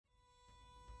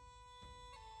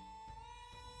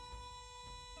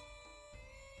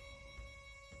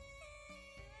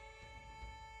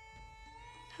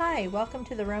Hi, welcome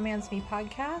to the Romance Me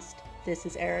podcast. This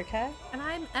is Erica. And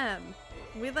I'm Em.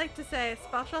 We'd like to say a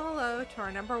special hello to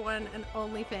our number one and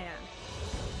only fan.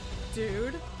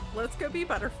 Dude, let's go be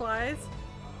butterflies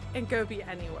and go be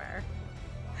anywhere.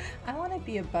 I want to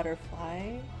be a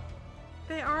butterfly.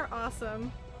 They are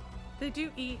awesome. They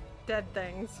do eat dead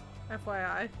things,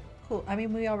 FYI. Cool. I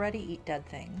mean, we already eat dead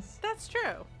things. That's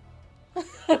true.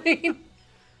 I mean,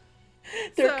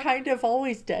 they're kind of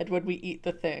always dead when we eat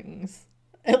the things.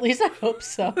 At least I hope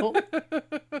so.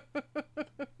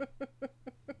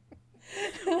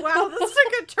 Wow, this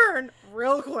took a turn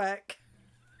real quick.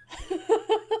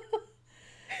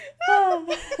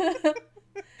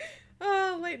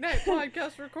 Late night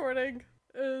podcast recording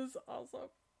is awesome.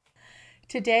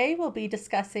 Today we'll be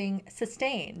discussing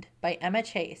Sustained by Emma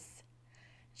Chase.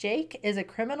 Jake is a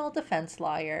criminal defense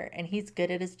lawyer and he's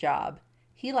good at his job.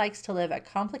 He likes to live a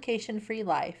complication-free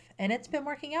life, and it's been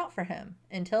working out for him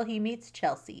until he meets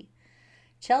Chelsea.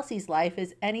 Chelsea's life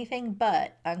is anything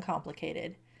but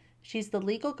uncomplicated. She's the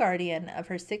legal guardian of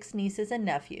her 6 nieces and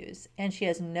nephews, and she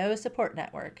has no support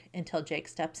network until Jake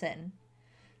steps in.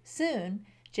 Soon,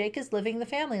 Jake is living the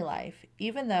family life,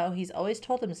 even though he's always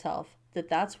told himself that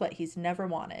that's what he's never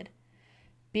wanted.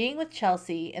 Being with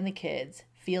Chelsea and the kids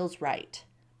feels right,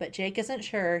 but Jake isn't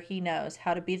sure he knows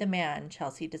how to be the man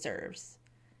Chelsea deserves.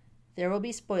 There will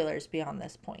be spoilers beyond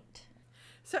this point.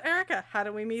 So, Erica, how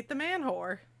do we meet the man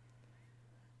whore?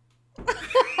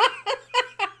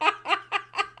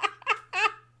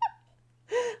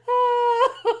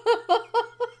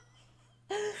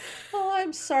 Oh,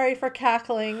 I'm sorry for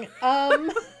cackling.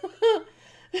 I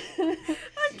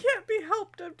can't be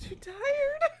helped. I'm too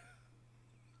tired.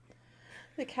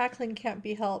 The cackling can't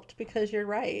be helped because you're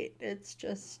right. It's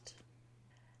just...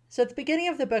 So at the beginning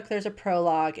of the book, there's a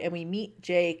prologue, and we meet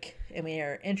Jake, and we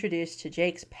are introduced to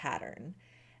Jake's pattern.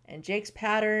 And Jake's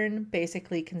pattern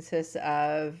basically consists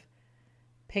of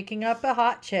picking up a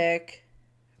hot chick,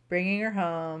 bringing her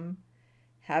home,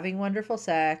 having wonderful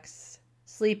sex,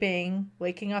 sleeping,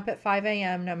 waking up at 5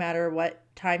 a.m. no matter what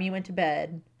time you went to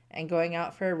bed, and going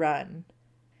out for a run.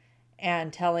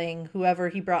 And telling whoever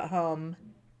he brought home,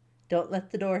 don't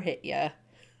let the door hit ya.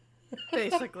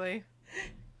 Basically.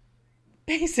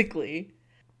 Basically,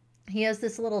 he has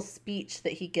this little speech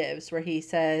that he gives where he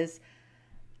says,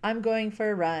 I'm going for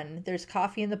a run. There's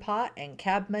coffee in the pot and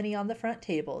cab money on the front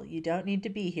table. You don't need to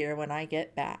be here when I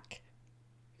get back.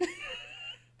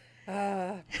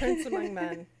 Prince among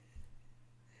men.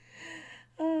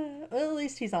 Well, at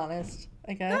least he's honest,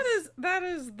 I guess. That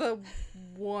is the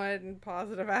one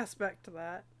positive aspect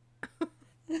to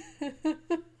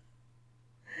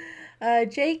that.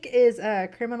 Jake is a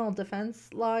criminal defense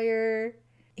lawyer.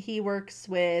 He works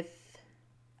with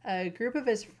a group of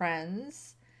his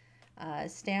friends,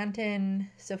 Stanton,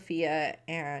 Sophia,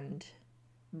 and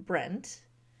Brent.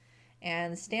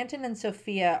 And Stanton and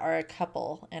Sophia are a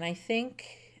couple, and I think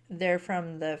they're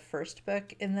from the first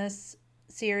book in this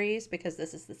series because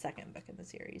this is the second book in the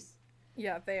series.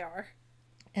 Yeah, they are.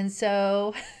 And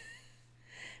so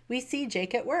we see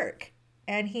Jake at work.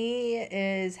 And he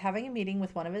is having a meeting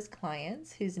with one of his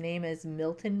clients whose name is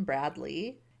Milton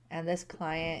Bradley. And this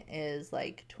client is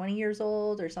like 20 years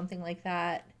old or something like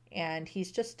that. And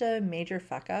he's just a major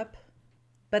fuck up.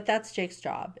 But that's Jake's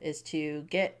job, is to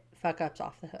get fuck ups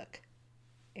off the hook.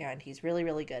 And he's really,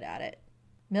 really good at it.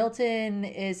 Milton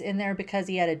is in there because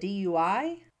he had a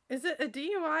DUI. Is it a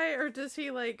DUI or does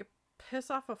he like piss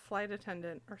off a flight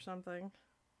attendant or something?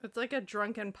 It's like a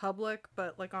drunk in public,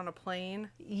 but like on a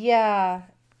plane. Yeah,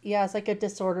 it's like a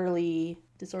disorderly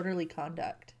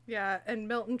conduct. Yeah, and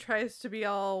Milton tries to be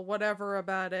all whatever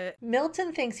about it.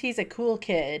 Milton thinks he's a cool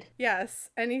kid.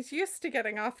 Yes, and he's used to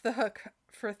getting off the hook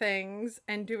for things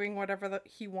and doing whatever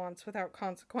he wants without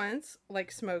consequence,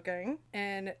 like smoking.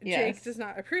 And Yes. Jake does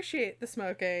not appreciate the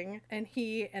smoking, and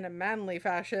he, in a manly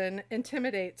fashion,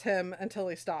 intimidates him until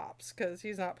he stops, because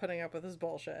he's not putting up with his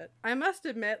bullshit. I must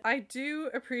admit, I do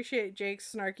appreciate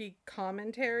Jake's snarky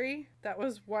commentary. That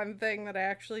was one thing that I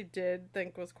actually did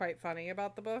think was quite funny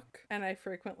about the book, and I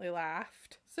frequently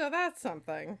laughed. So that's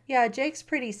something. Yeah, Jake's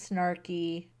pretty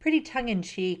snarky, pretty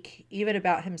tongue-in-cheek, even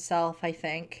about himself, I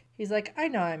think. He's like, I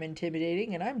know I'm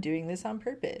intimidating and I'm doing this on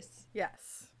purpose.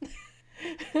 Yes.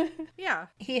 Yeah.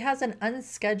 He has an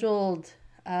unscheduled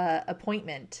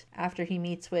appointment after he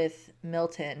meets with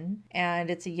Milton, and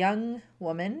it's a young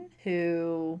woman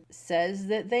who says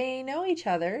that they know each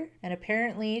other, and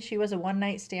apparently she was a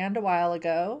one-night stand a while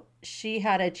ago. She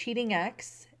had a cheating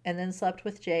ex and then slept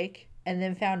with Jake, and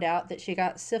then found out that she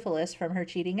got syphilis from her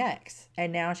cheating ex.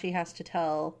 And now she has to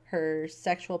tell her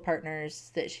sexual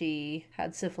partners that she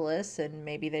had syphilis and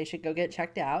maybe they should go get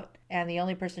checked out. And the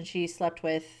only person she slept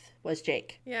with was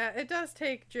Jake. Yeah, it does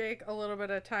take Jake a little bit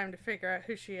of time to figure out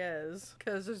who she is,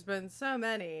 because there's been so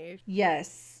many.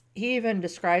 Yes. He even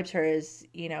describes her as,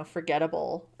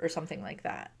 forgettable or something like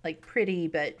that. Like pretty,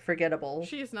 but forgettable.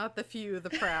 She's not the few,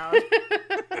 the proud.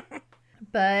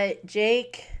 But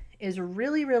Jake is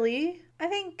really, really, I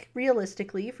think,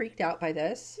 realistically freaked out by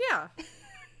this. Yeah.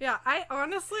 Yeah, I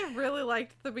honestly really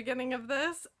liked the beginning of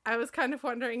this. I was kind of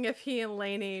wondering if he and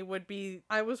Lainey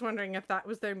I was wondering if that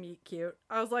was their meet cute.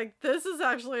 I was like, this is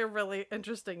actually a really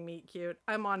interesting meet cute.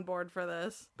 I'm on board for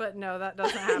this. But no, that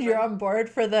doesn't happen. You're on board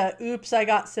for the oops, I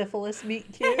got syphilis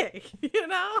meet cute? Hey,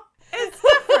 it's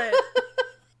different.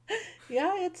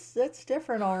 Yeah, it's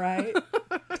different, all right.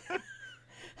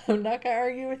 I'm not going to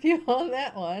argue with you on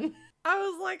that one. I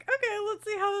was like, okay, let's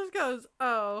see how this goes.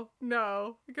 Oh,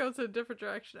 no. It goes in a different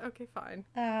direction. Okay, fine.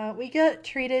 We get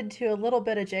treated to a little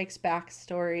bit of Jake's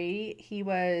backstory. He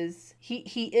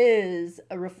is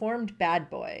a reformed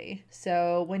bad boy.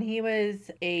 So when he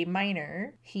was a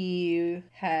minor, he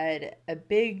had a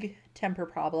big temper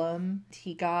problem.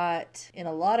 He got in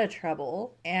a lot of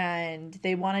trouble and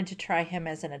they wanted to try him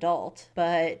as an adult,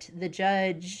 but the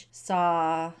judge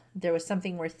saw there was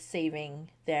something worth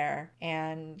saving there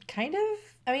and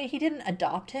he didn't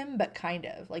adopt him, but kind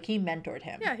of like he mentored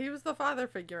him. Yeah, he was the father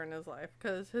figure in his life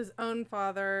because his own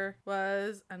father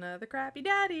was another crappy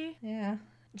daddy. Yeah.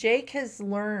 Jake has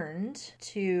learned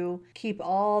to keep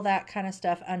all that kind of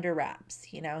stuff under wraps.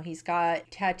 He's got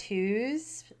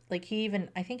tattoos. Like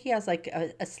I think he has like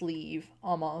a sleeve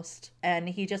almost. And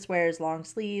he just wears long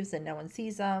sleeves and no one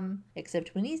sees them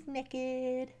except when he's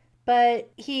naked.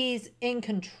 But he's in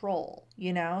control,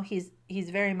 He's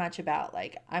very much about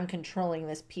like, I'm controlling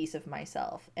this piece of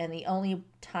myself. And the only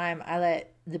time I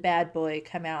let the bad boy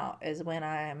come out is when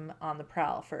I'm on the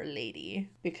prowl for a lady.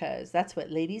 Because that's what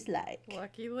ladies like.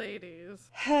 Lucky ladies.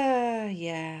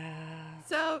 Yeah.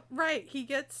 So, right, he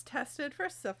gets tested for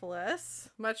syphilis.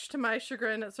 Much to my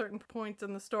chagrin at certain points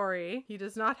in the story, he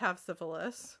does not have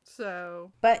syphilis.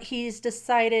 So. But he's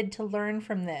decided to learn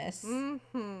from this.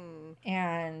 Mm-hmm.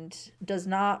 And does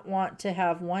not want to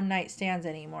have one night stands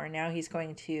anymore. Now he's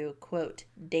going to, quote,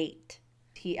 date.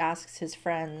 He asks his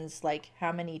friends, like,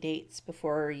 how many dates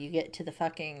before you get to the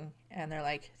fucking? And they're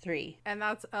like, 3. And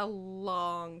that's a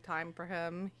long time for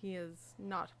him. He is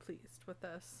not pleased with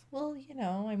this. Well,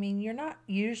 you're not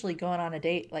usually going on a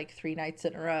date like 3 nights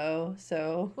in a row,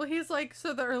 so. Well, he's like,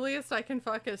 so the earliest I can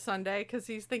fuck is Sunday, because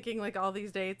he's thinking like all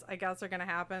these dates, I guess, are going to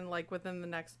happen like within the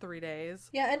next 3 days.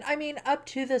 Yeah, and up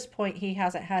to this point, he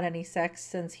hasn't had any sex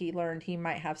since he learned he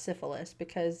might have syphilis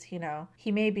because,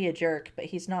 he may be a jerk, but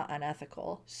he's not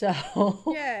unethical. So.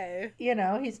 Yay.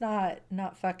 He's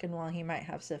not fucking while he might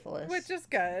have syphilis. Which is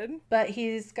good. But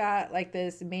he's got like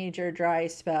this major dry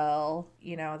spell.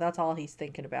 That's all he's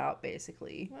thinking about,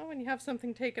 basically. Well, when you have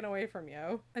something taken away from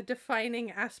you, a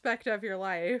defining aspect of your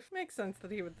life, makes sense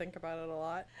that he would think about it a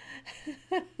lot.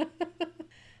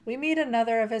 We meet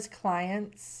another of his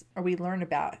clients, or we learn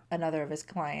about another of his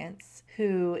clients,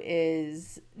 who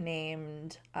is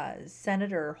named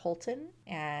Senator Holton.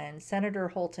 And Senator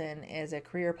Holton is a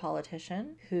career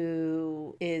politician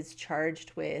who is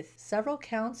charged with several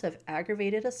counts of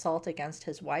aggravated assault against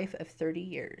his wife of 30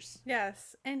 years.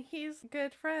 Yes, and he's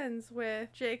good friends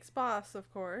with Jake's boss,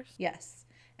 of course. Yes.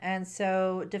 And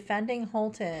so defending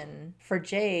Holton for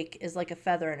Jake is like a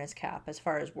feather in his cap as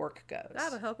far as work goes.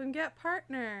 That'll help him get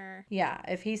partner. Yeah,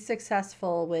 if he's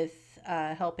successful with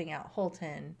helping out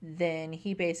Holton, then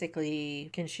he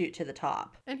basically can shoot to the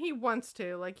top. And he wants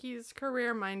to. Like, he's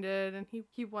career-minded, and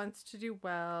he wants to do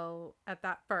well at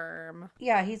that firm.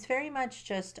 Yeah, he's very much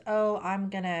just, I'm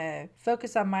gonna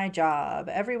focus on my job.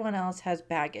 Everyone else has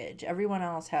baggage. Everyone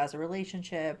else has a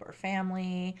relationship or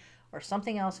family or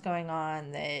something else going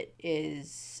on that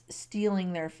is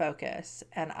stealing their focus,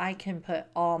 and I can put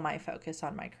all my focus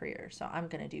on my career, so I'm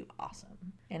gonna do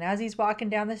awesome. And as he's walking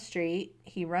down the street,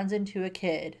 he runs into a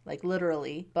kid, like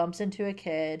literally bumps into a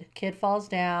kid falls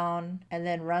down and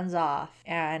then runs off,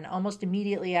 and almost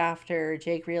immediately after,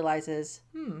 Jake realizes,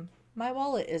 my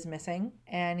wallet is missing.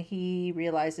 And he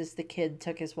realizes the kid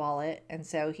took his wallet, and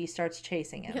so he starts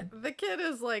chasing him. Yeah, the kid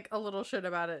is like a little shit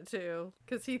about it too,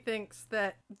 because he thinks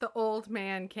that the old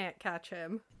man can't catch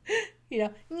him.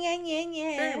 Nya, nya,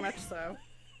 nya. Very much so.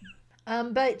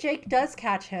 But Jake does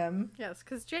catch him. Yes,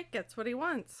 because Jake gets what he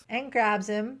wants. And grabs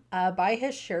him by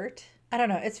his shirt. I don't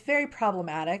know. It's very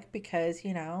problematic because,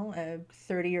 a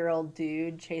 30-year-old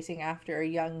dude chasing after a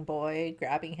young boy,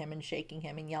 grabbing him and shaking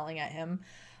him and yelling at him.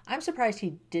 I'm surprised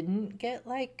he didn't get,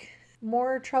 like,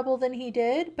 more trouble than he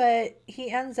did, but he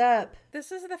ends up...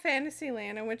 This is the fantasy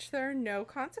land in which there are no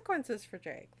consequences for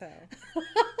Jake, though.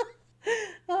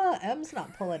 Em's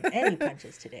not pulling any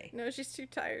punches today. No, she's too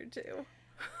tired to.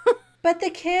 But the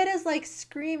kid is like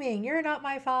screaming, "You're not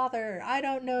my father. I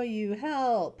don't know you.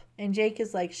 Help." And Jake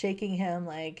is like shaking him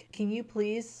like, "Can you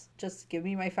please just give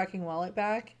me my fucking wallet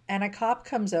back?" And a cop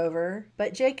comes over,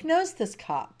 but Jake knows this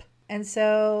cop. And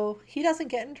so he doesn't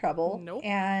get in trouble. Nope.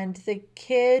 And the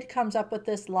kid comes up with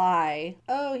this lie.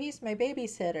 "Oh, he's my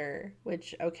babysitter."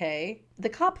 Which, okay. The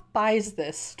cop buys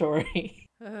this story.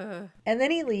 And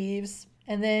then he leaves.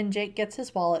 And then Jake gets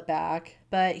his wallet back,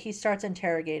 but he starts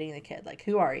interrogating the kid. Like,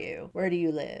 "Who are you? Where do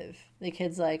you live?" The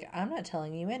kid's like, "I'm not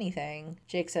telling you anything."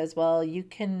 Jake says, "Well, you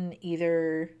can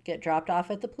either get dropped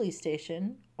off at the police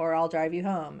station or I'll drive you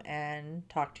home and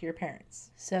talk to your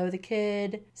parents." So the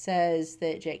kid says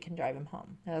that Jake can drive him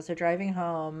home. As they're driving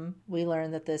home, we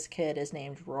learn that this kid is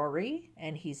named Rory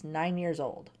and he's 9 years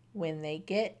old. When they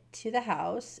get to the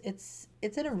house, it's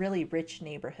in a really rich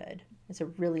neighborhood. It's a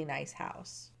really nice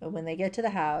house. But when they get to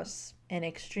the house, an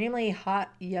extremely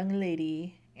hot young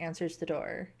lady answers the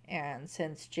door. And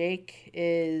since Jake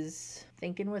is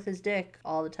thinking with his dick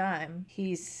all the time,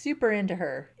 he's super into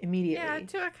her immediately. Yeah,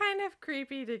 to a kind of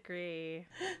creepy degree.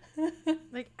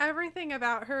 Like, everything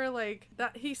about her, like,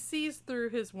 that he sees through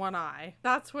his one eye.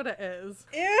 That's what it is.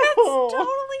 Ew! It's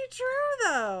totally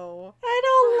true, though. I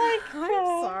don't like that.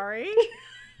 I'm sorry.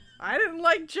 I didn't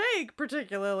like Jake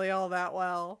particularly all that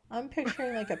well. I'm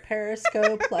picturing like a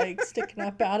periscope like sticking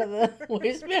up out of the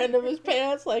waistband of his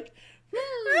pants like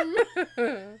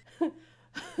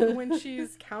When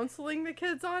she's counseling the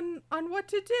kids on what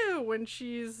to do, when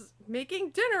she's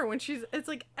making dinner, it's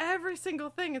like every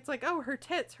single thing. It's like, oh, her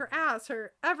tits, her ass,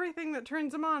 her everything that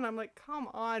turns him on. I'm like, come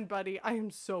on, buddy. I am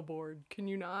so bored. Can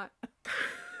you not?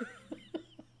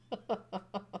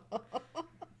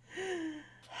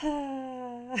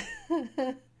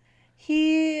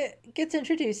 He gets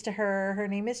introduced to her. Her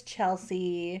name is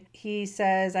Chelsea. He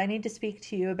says, "I need to speak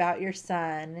to you about your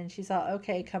son." And she's all,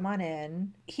 "Okay, come on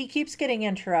in." He keeps getting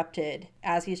interrupted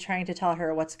as he's trying to tell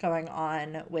her what's going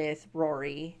on with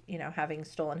Rory, having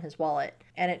stolen his wallet.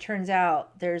 And it turns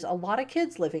out there's a lot of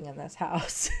kids living in this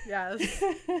house. Yes.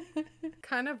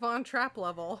 Kind of Von Trapp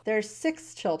level. There's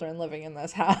 6 children living in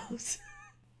this house.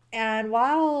 And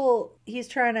while he's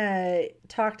trying to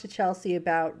talk to Chelsea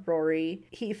about Rory,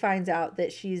 he finds out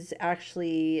that she's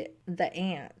actually the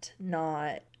aunt,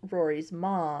 not Rory's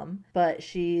mom, but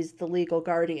she's the legal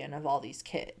guardian of all these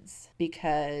kids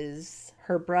because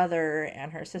her brother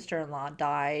and her sister-in-law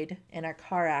died in a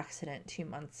car accident 2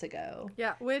 months ago.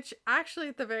 Yeah, which actually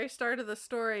at the very start of the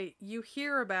story, you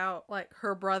hear about like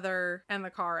her brother and the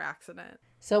car accident.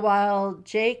 So while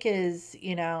Jake is,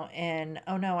 in,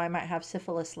 "Oh no, I might have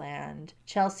syphilis land,"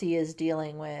 Chelsea is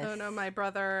dealing with... "Oh no, my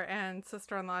brother and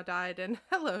sister-in-law died," and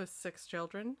hello, 6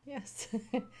 children. Yes.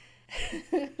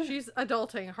 She's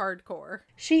adulting hardcore.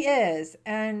 She is.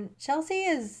 And Chelsea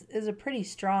is a pretty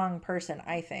strong person,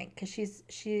 I think, because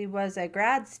she was a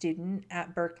grad student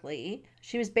at Berkeley.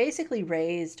 She was basically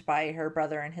raised by her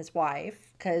brother and his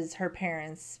wife because her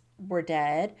parents were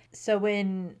dead. So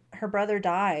when her brother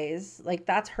dies, like,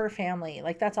 that's her family.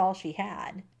 Like, that's all she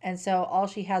had. And so all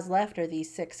she has left are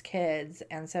these 6 kids.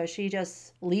 And so she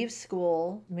just leaves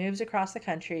school, moves across the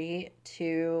country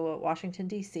to Washington,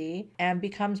 D.C., and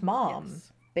becomes mom.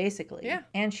 Yes. Basically. Yeah.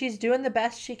 And she's doing the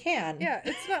best she can. Yeah,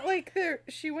 it's not like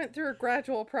she went through a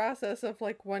gradual process of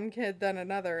like one kid then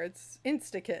another. It's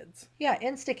insta-kids. Yeah,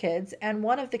 insta-kids. And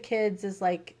one of the kids is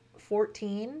like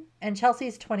 14 and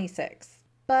Chelsea's 26.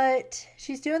 But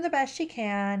she's doing the best she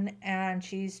can, and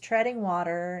she's treading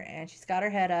water, and she's got her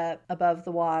head up above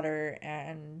the water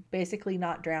and basically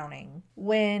not drowning.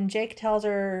 When Jake tells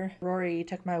her, "Rory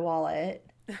took my wallet,"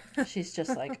 she's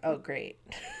just like, "Oh, great."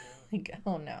 Like,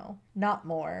 oh no, not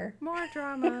more. More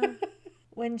drama.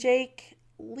 When Jake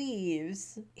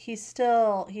leaves, he's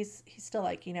still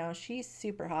like, "She's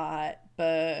super hot,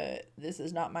 but this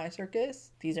is not my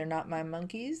circus. These are not my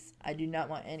monkeys. I do not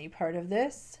want any part of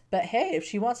this. But hey, if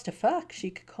she wants to fuck,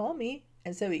 she could call me."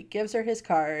 And so he gives her his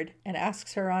card and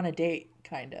asks her on a date,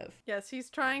 kind of. Yes, he's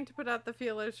trying to put out the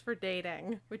feelers for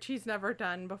dating, which he's never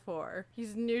done before.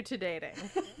 He's new to dating.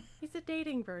 He's a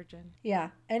dating virgin.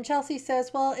 Yeah. And Chelsea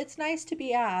says, "Well, it's nice to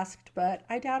be asked, but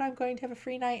I doubt I'm going to have a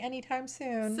free night anytime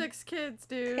soon." 6 kids,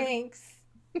 dude. Thanks.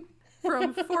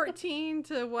 From 14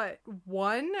 to what,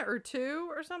 1 or 2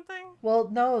 or something? Well,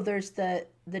 no, there's the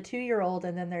 2-year-old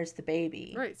and then there's the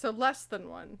baby. Right, so less than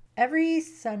 1. Every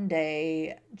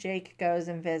Sunday, Jake goes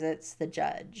and visits the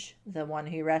judge, the one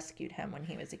who rescued him when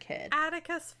he was a kid.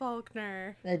 Atticus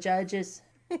Faulkner. The judge is,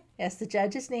 yes, the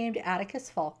judge is named Atticus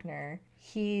Faulkner.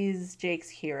 He's Jake's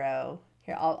hero.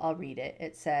 Here, I'll read it.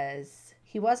 It says,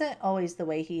 "He wasn't always the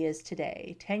way he is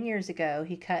today. 10 years ago,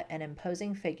 he cut an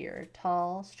imposing figure,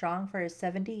 tall, strong for his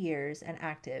 70 years, and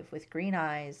active, with green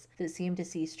eyes that seemed to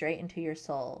see straight into your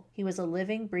soul. He was a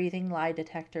living, breathing lie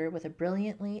detector with a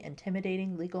brilliantly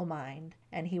intimidating legal mind,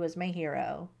 and he was my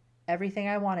hero. Everything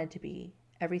I wanted to be,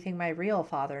 everything my real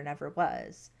father never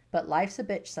was. But life's a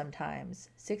bitch sometimes.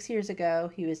 6 years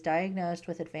ago, he was diagnosed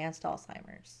with advanced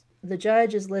Alzheimer's." The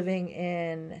judge is living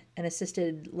in an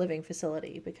assisted living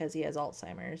facility because he has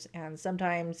Alzheimer's, and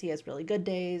sometimes he has really good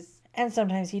days and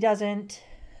sometimes he doesn't.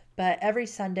 But every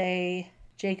Sunday,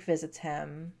 Jake visits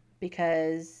him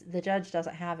because the judge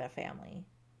doesn't have a family.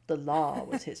 The law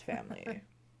was his family.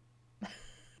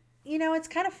 You know, it's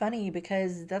kind of funny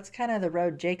because that's kind of the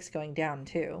road Jake's going down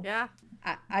too. Yeah.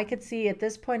 I could see at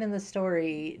this point in the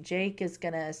story, Jake is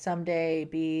going to someday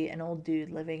be an old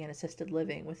dude living in assisted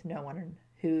living with no one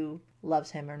who loves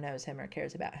him or knows him or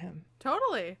cares about him.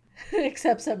 Totally.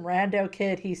 Except some rando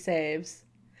kid he saves.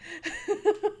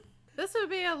 This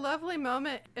would be a lovely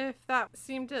moment if that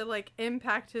seemed to, like,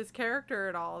 impact his character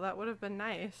at all. That would have been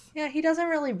nice. Yeah, he doesn't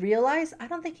really realize. I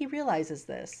don't think he realizes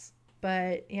this.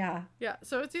 But, yeah. Yeah,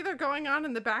 so it's either going on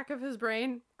in the back of his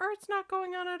brain, or it's not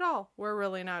going on at all. We're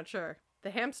really not sure. The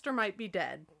hamster might be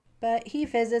dead. But he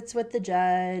visits with the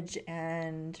judge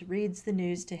and reads the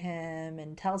news to him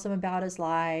and tells him about his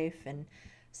life. And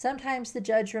sometimes the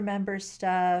judge remembers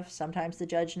stuff. Sometimes the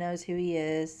judge knows who he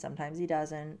is. Sometimes he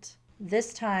doesn't.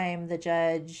 This time the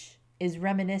judge is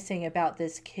reminiscing about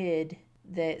this kid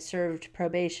that served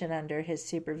probation under his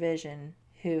supervision,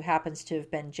 who happens to have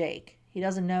been Jake. He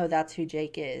doesn't know that's who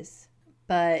Jake is.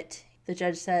 But the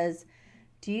judge says,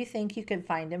 "Do you think you could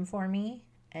find him for me?"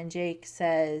 And Jake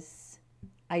says,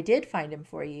 "I did find him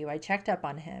for you. I checked up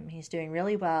on him. He's doing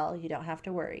really well. You don't have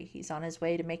to worry. He's on his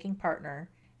way to making partner.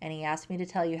 And he asked me to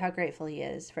tell you how grateful he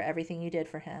is for everything you did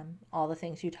for him, all the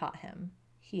things you taught him.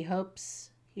 He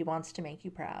hopes he wants to make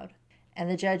you proud." And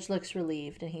the judge looks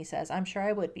relieved and he says, "I'm sure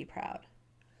I would be proud."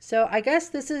 So I guess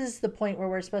this is the point where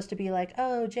we're supposed to be like,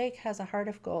 oh, Jake has a heart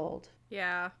of gold.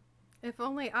 Yeah. If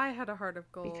only I had a heart of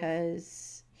gold.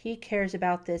 Because he cares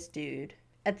about this dude.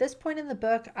 At this point in the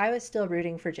book, I was still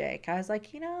rooting for Jake. I was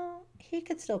like, you know, he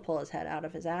could still pull his head out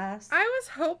of his ass. I was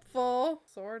hopeful.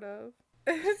 Sort of.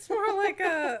 It's more like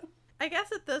I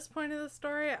guess at this point of the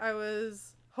story, I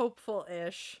was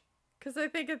hopeful-ish. Because I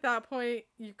think at that point,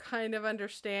 you kind of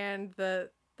understand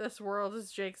that this world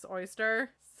is Jake's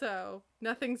oyster. So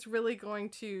nothing's really going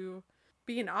to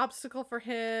be an obstacle for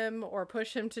him or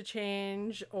push him to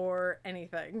change or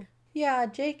anything. Yeah,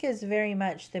 Jake is very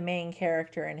much the main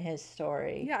character in his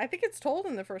story. Yeah, I think it's told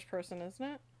in the first person, isn't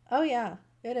it? Oh, yeah,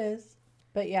 it is.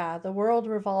 But yeah, the world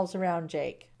revolves around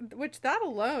Jake. Which that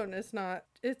alone is not,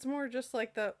 it's more just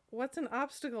like what's an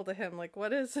obstacle to him? Like,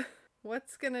 what's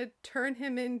gonna turn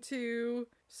him into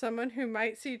someone who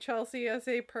might see Chelsea as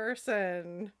a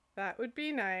person? That would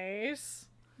be nice.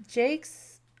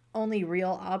 Jake's only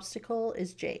real obstacle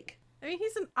is Jake. I mean,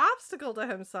 he's an obstacle to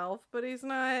himself, but he's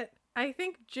not. I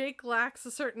think Jake lacks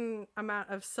a certain amount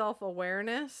of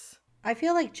self-awareness. I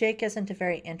feel like Jake isn't a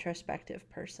very introspective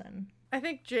person. I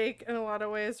think Jake, in a lot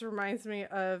of ways, reminds me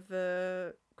of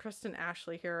the Kristen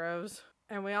Ashley heroes.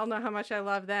 And we all know how much I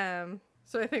love them.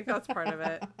 So I think that's part of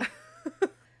it.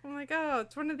 I'm like, oh,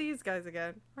 it's one of these guys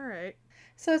again. All right.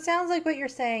 So it sounds like what you're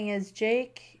saying is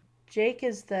Jake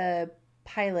is the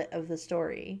pilot of the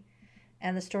story.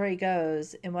 And the story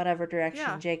goes in whatever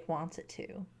direction Jake wants it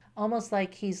to. Almost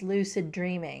like he's lucid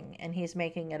dreaming and he's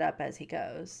making it up as he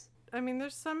goes. I mean,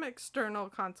 there's some external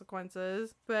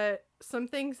consequences, but some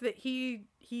things that he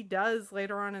does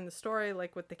later on in the story,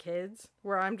 like with the kids,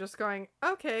 where I'm just going,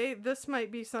 okay, this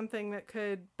might be something that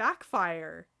could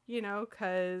backfire, you know,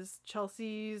 because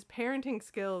Chelsea's parenting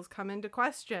skills come into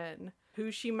question. Who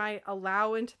she might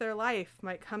allow into their life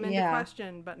might come into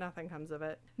question, but nothing comes of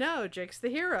it. No, Jake's the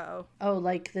hero. Oh,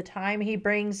 like the time he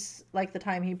brings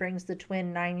the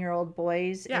twin 9-year-old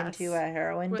boys into a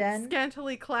heroin den?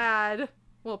 Scantily clad,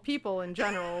 well, people in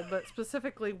general, but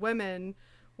specifically women.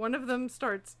 One of them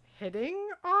starts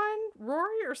hitting on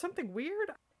Rory or something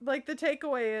weird. Like, the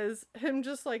takeaway is him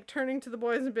just, like, turning to the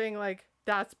boys and being like,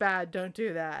 "That's bad, don't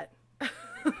do that." And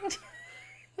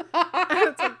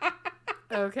it's like,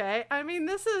 Okay. I mean,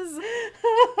 this is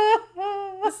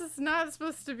not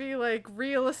supposed to be like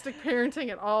realistic parenting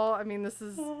at all. I mean, this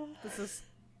is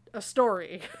a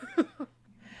story.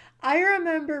 I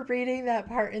remember reading that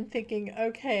part and thinking,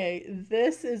 okay,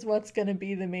 this is what's going to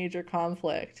be the major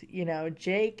conflict. You know,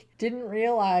 Jake didn't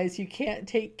realize you can't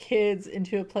take kids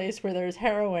into a place where there's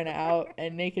heroin out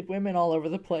and naked women all over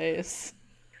the place.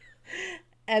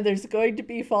 And there's going to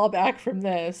be fallback from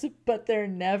this, but there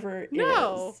never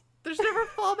is. There's never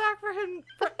fallback for him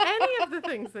for any of the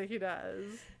things that he does.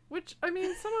 Which, I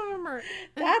mean, some of them are...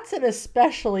 That's an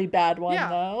especially bad one,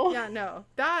 though. Yeah, no.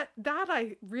 That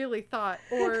I really thought.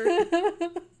 Or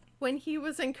when he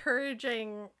was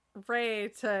encouraging Ray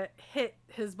to hit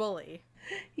his bully.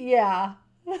 Yeah.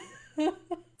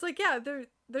 It's like, yeah,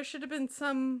 there should have been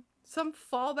some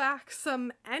fallback,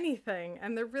 some anything,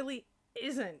 and there really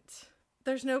isn't.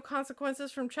 There's no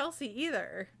consequences from Chelsea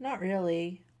either. Not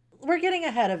really. We're getting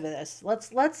ahead of this.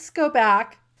 Let's go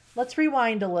back. Let's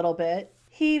rewind a little bit.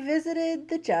 He visited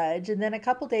the judge, and then a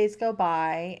couple days go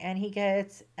by, and he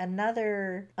gets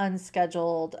another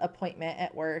unscheduled appointment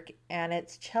at work, and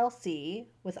it's Chelsea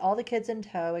with all the kids in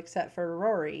tow except for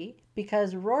Rory,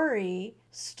 because Rory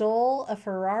stole a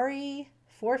Ferrari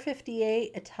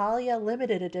 458 Italia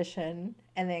limited edition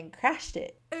and then crashed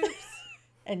it. Oops.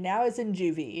 And now is in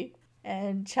juvie.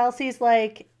 And Chelsea's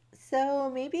like,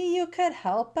 so maybe you could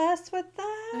help us with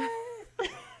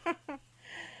that?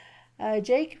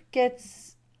 Jake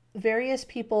gets various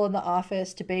people in the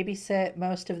office to babysit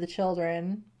most of the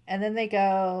children. And then they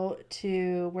go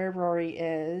to where Rory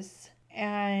is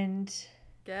and...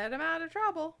 get him out of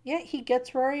trouble. Yeah, he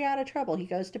gets Rory out of trouble. He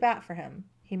goes to bat for him.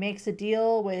 He makes a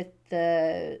deal with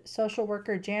the social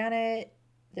worker, Janet.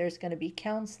 There's going to be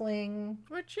counseling.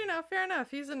 Which, you know, fair enough.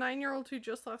 He's a 9-year-old who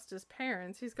just lost his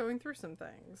parents. He's going through some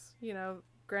things. You know,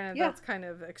 granted, that's kind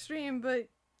of extreme, but,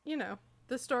 you know,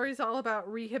 the story's all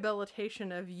about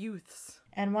rehabilitation of youths.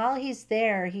 And while he's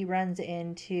there, he runs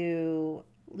into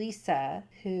Lisa,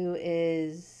 who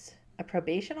is a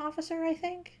probation officer, I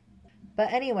think.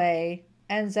 But anyway,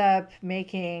 ends up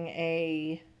making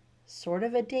a sort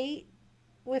of a date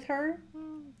with her.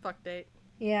 Fuck date.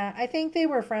 Yeah, I think they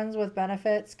were friends with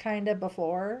benefits kind of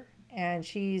before, and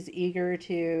she's eager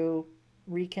to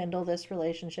rekindle this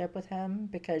relationship with him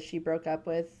because she broke up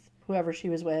with whoever she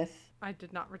was with. I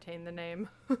did not retain the name.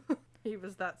 He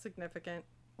was that significant.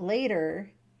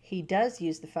 Later, he does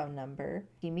use the phone number.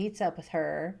 He meets up with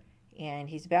her, and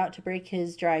he's about to break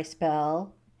his dry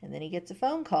spell, and then he gets a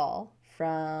phone call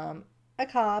from a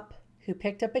cop who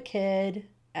picked up a kid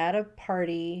at a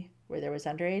party where there was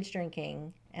underage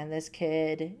drinking, and this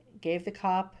kid gave the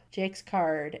cop Jake's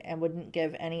card and wouldn't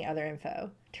give any other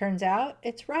info. Turns out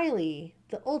it's Riley,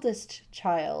 the oldest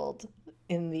child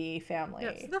in the family.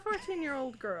 Yes, the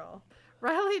 14-year-old girl.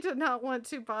 Riley did not want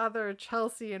to bother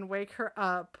Chelsea and wake her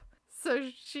up, so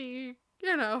she,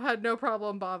 you know, had no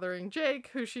problem bothering Jake,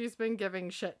 who she's been giving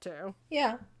shit to.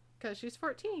 Yeah. Because she's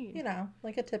 14. You know,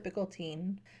 like a typical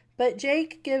teen. But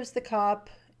Jake gives the cop,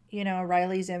 you know,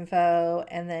 Riley's info,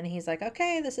 and then he's like,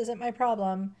 okay, this isn't my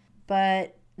problem.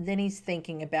 But then he's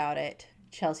thinking about it.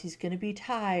 Chelsea's going to be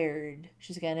tired.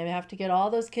 She's going to have to get all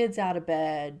those kids out of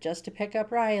bed just to pick up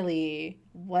Riley.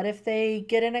 What if they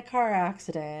get in a car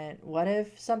accident? What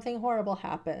if something horrible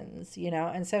happens? You know,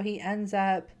 and so he ends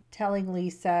up telling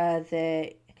Lisa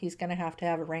that he's going to have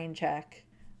a rain check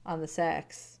on the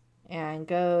sex and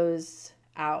goes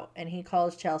out, and he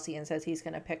calls Chelsea and says he's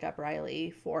going to pick up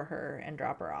Riley for her and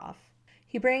drop her off.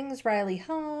 He brings Riley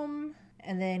home,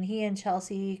 and then he and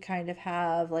Chelsea kind of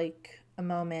have like a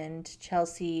moment.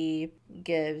 Chelsea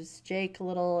gives Jake a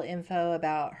little info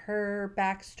about her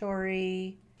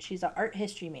backstory. She's an art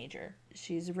history major.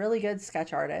 She's a really good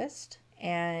sketch artist,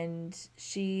 and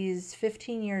she's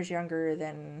 15 years younger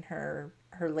than her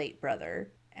late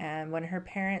brother. And when her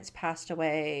parents passed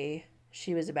away,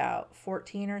 she was about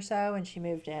 14 or so, and she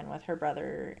moved in with her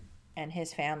brother and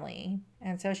his family.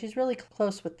 And so she's really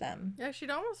close with them. Yeah, she'd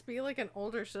almost be like an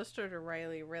older sister to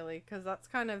Riley, really, because that's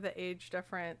kind of the age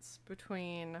difference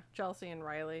between Chelsea and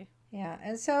Riley. Yeah,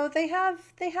 and so they have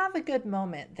a good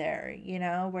moment there, you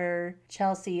know, where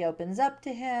Chelsea opens up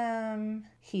to him.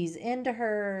 He's into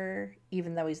her,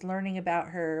 even though he's learning about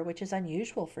her, which is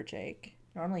unusual for Jake.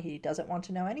 Normally he doesn't want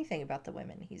to know anything about the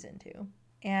women he's into.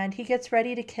 And he gets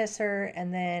ready to kiss her,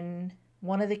 and then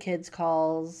one of the kids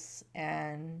calls,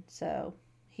 and so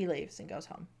he leaves and goes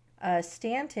home.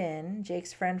 Stanton,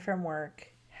 Jake's friend from work,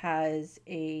 has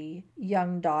a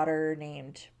young daughter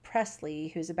named Presley,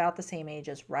 who's about the same age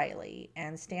as Riley.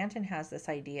 And Stanton has this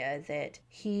idea that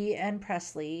he and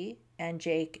Presley and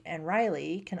Jake and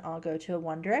Riley can all go to a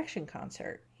One Direction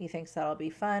concert. He thinks that'll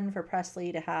be fun for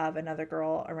Presley to have another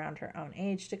girl around her own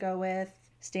age to go with.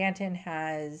 Stanton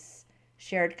has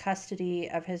shared custody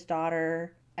of his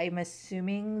daughter. I'm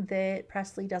assuming that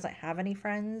Presley doesn't have any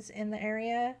friends in the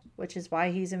area, which is why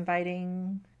he's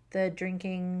inviting the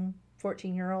drinking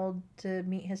 14-year-old to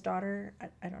meet his daughter.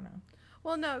 I don't know.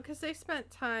 Well, no, because they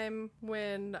spent time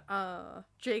when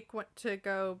Jake went to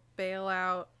go bail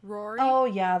out Rory. Oh,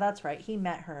 yeah, that's right. He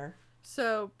met her.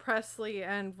 So Presley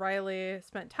and Riley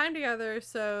spent time together,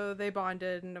 so they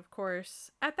bonded. And of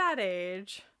course, at that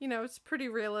age, it's pretty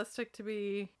realistic to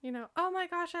be, oh my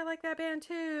gosh, I like that band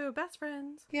too. Best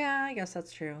friends. Yeah, I guess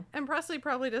that's true. And Presley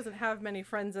probably doesn't have many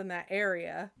friends in that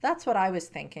area. That's what I was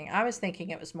thinking. I was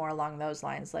thinking it was more along those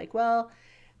lines. Like, well,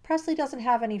 Presley doesn't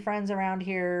have any friends around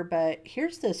here, but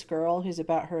here's this girl who's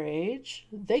about her age.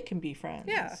 They can be friends.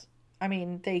 Yeah. I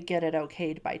mean, they get it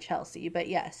okayed by Chelsea. But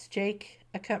yes, Jake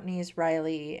accompanies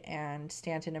Riley and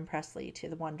Stanton and Presley to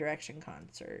the One Direction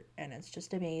concert. And it's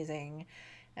just amazing.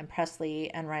 And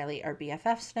Presley and Riley are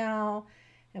BFFs now.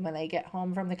 And when they get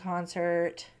home from the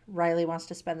concert, Riley wants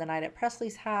to spend the night at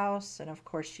Presley's house. And of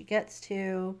course she gets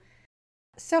to.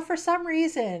 So for some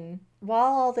reason,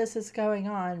 while all this is going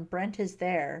on, Brent is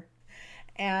there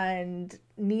and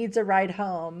needs a ride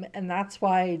home. And that's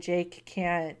why Jake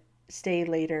can't stay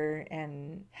later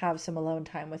and have some alone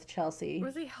time with Chelsea.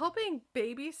 Was he helping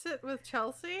babysit with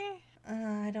Chelsea?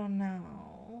 I don't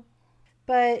know.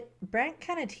 But Brent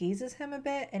kind of teases him a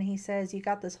bit and he says, you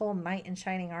got this whole knight in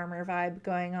shining armor vibe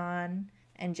going on.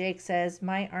 And Jake says,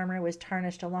 my armor was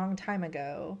tarnished a long time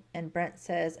ago. And Brent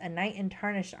says, a knight in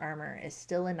tarnished armor is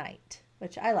still a knight.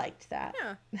 Which I liked that.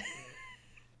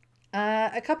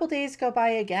 Yeah. A couple days go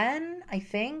by again, I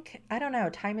think. I don't know.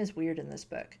 Time is weird in this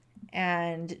book.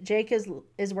 And Jake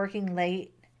is working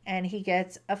late and he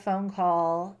gets a phone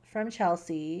call from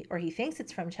Chelsea, or he thinks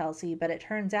it's from Chelsea, but it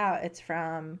turns out it's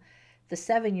from the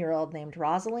 7-year-old named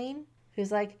Rosaline,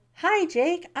 who's like, hi,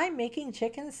 Jake, I'm making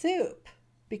chicken soup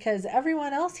because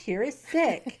everyone else here is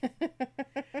sick.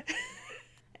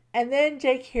 And then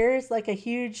Jake hears like a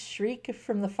huge shriek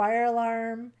from the fire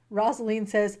alarm. Rosaline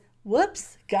says,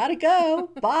 whoops, gotta go,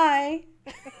 bye.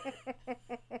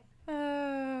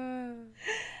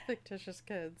 Fictitious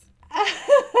kids.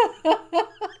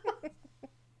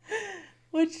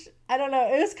 Which, I don't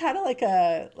know, it was kind of like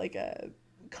a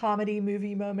comedy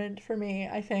movie moment for me,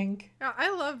 I think. Yeah,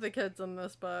 I love the kids in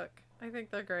this book. I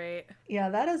think they're great. Yeah,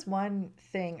 that is one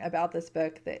thing about this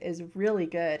book that is really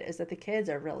good, is that the kids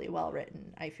are really well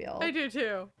written, I feel. I do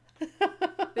too.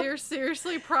 They're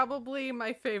seriously probably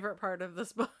my favorite part of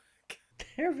this book.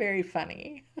 They're very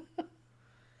funny.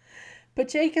 But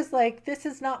Jake is like, this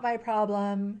is not my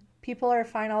problem. People are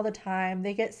fine all the time.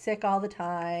 They get sick all the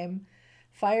time.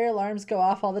 Fire alarms go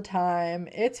off all the time.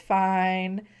 It's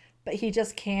fine. But he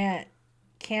just can't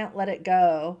let it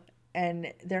go.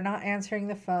 And they're not answering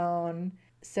the phone.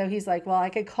 So he's like, well, I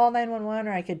could call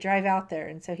 911 or I could drive out there.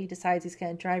 And so he decides he's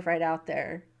going to drive right out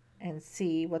there and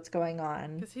see what's going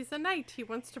on. Because he's a knight. He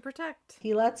wants to protect.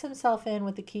 He lets himself in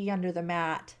with the key under the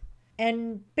mat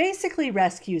and basically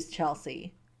rescues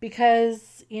Chelsea.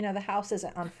 Because, the house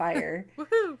isn't on fire.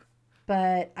 Woohoo!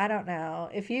 But I don't know.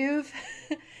 If you've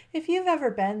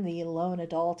ever been the lone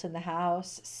adult in the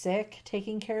house, sick,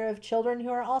 taking care of children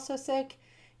who are also sick,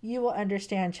 you will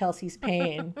understand Chelsea's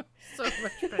pain. So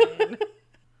much pain.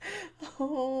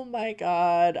 Oh my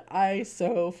God. I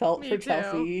so felt Me for too.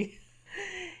 Chelsea.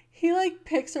 He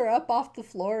picks her up off the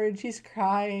floor and she's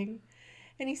crying.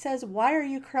 And he says, why are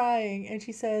you crying? And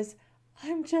she says,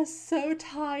 I'm just so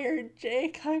tired,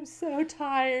 Jake. I'm so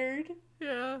tired.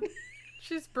 Yeah.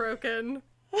 She's broken.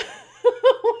 Which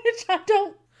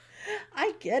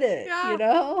I get it,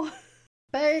 Yeah.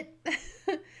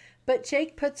 But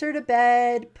Jake puts her to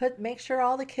bed, make sure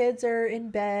all the kids are in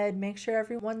bed, make sure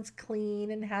everyone's clean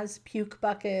and has puke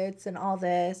buckets and all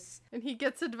this. And he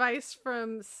gets advice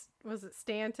from, was it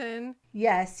Stanton?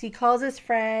 Yes, he calls his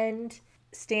friend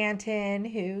Stanton,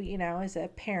 who, is a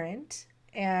parent,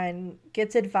 and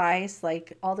gets advice,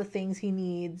 like all the things he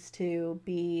needs to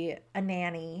be a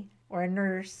nanny or a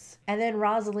nurse. And then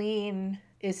Rosaline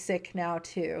is sick now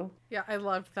too. Yeah, I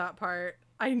loved that part.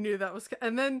 I knew that was...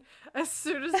 And then as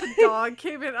soon as the dog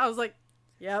came in, I was like,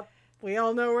 yep, we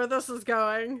all know where this is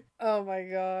going. Oh my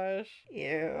gosh.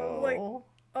 Ew.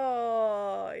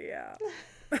 Oh, yeah.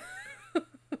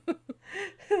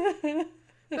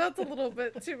 That's a little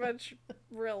bit too much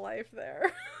real life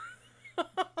there.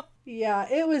 Yeah,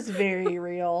 it was very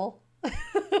real.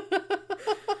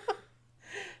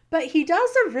 But he does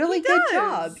a really good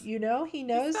job, He knows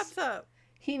He steps up.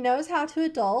 He knows how to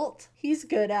adult. He's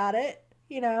good at it.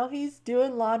 He's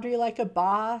doing laundry like a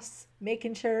boss,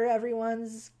 making sure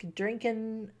everyone's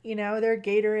drinking, their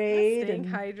Gatorade Staying and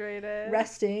hydrated.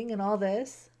 resting and all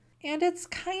this. And it's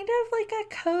kind of like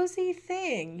a cozy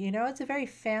thing, It's a very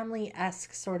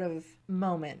family-esque sort of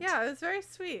moment. Yeah, it was very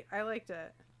sweet. I liked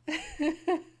it.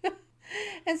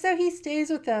 And so he stays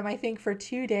with them, I think, for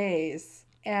 2 days.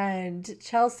 And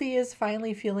Chelsea is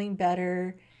finally feeling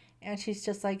better. And she's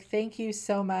just like, thank you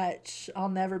so much. I'll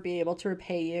never be able to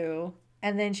repay you.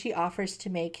 And then she offers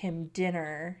to make him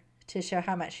dinner to show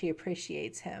how much she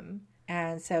appreciates him.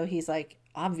 And so he's like,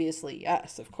 obviously,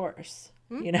 yes, of course,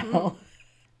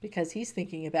 because he's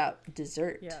thinking about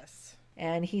dessert. Yes.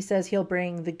 And he says he'll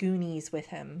bring the Goonies with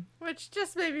him. Which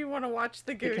just made me want to watch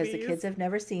the Goonies. Because the kids have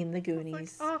never seen the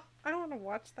Goonies. I don't want to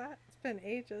watch that. It's been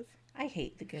ages. I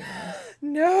hate the Goonies.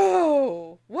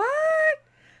 No! What?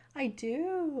 I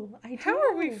do. How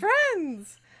are we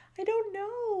friends? I don't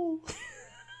know.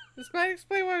 This might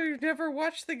explain why we've never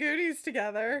watched the Goonies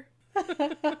together.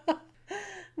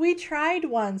 We tried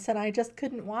once and I just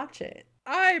couldn't watch it.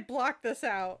 I blocked this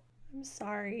out. I'm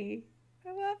sorry.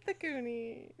 I love the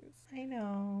Goonies. I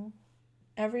know.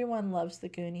 Everyone loves the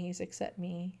Goonies except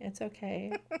me. It's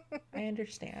okay. I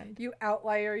understand. You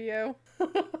outlier, you.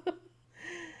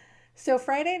 So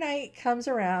Friday night comes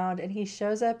around and he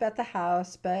shows up at the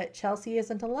house, but Chelsea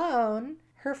isn't alone.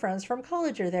 Her friends from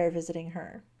college are there visiting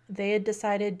her. They had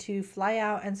decided to fly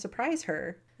out and surprise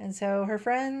her. And so her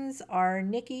friends are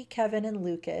Nikki, Kevin, and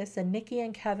Lucas. And Nikki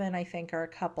and Kevin, I think, are a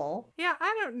couple. Yeah,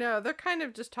 I don't know. They're kind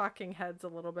of just talking heads a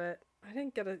little bit. I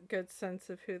didn't get a good sense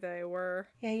of who they were.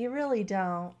 Yeah, you really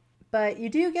don't. But you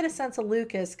do get a sense of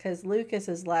Lucas because Lucas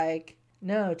is like,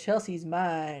 no, Chelsea's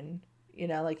mine. You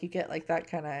get like that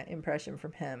kind of impression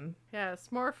from him. Yes,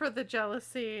 more for the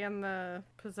jealousy and the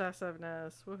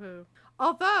possessiveness. Woohoo.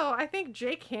 Although, I think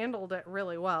Jake handled it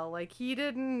really well. Like, he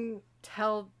didn't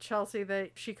tell Chelsea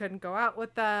that she couldn't go out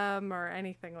with them or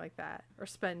anything like that. Or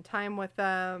spend time with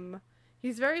them.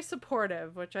 He's very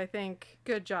supportive, which I think,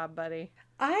 good job, buddy.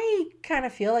 I kind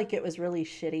of feel like it was really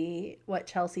shitty what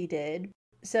Chelsea did.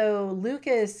 So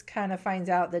Lucas kind of finds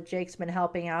out that Jake's been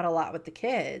helping out a lot with the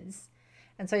kids.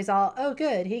 And so he's all, oh,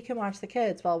 good, he can watch the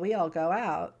kids while we all go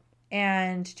out.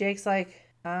 And Jake's like,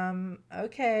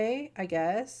 okay, I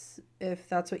guess, if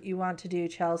that's what you want to do,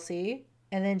 Chelsea.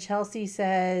 And then Chelsea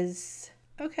says,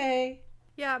 okay.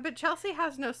 Yeah, but Chelsea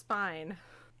has no spine.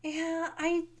 Yeah,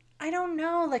 I don't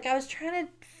know. Like, I was trying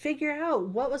to figure out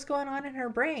what was going on in her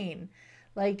brain.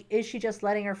 Like, is she just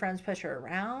letting her friends push her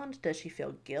around? Does she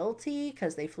feel guilty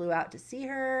because they flew out to see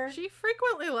her? She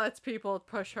frequently lets people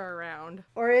push her around.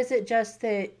 Or is it just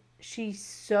that she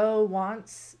so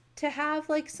wants to have,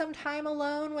 like, some time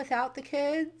alone without the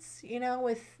kids,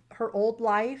 with her old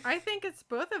life? I think it's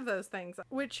both of those things,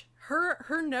 which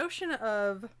her notion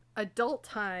of adult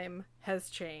time has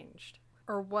changed.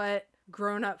 Or what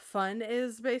grown-up fun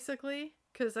is, basically.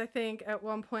 Because I think at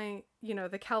one point,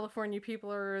 the California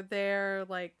people are there,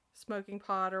 like, smoking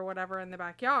pot or whatever in the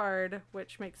backyard,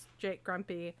 which makes Jake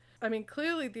grumpy. I mean,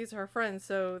 clearly these are her friends,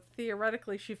 so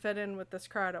theoretically she fit in with this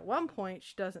crowd at one point.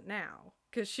 She doesn't now.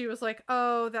 Because she was like,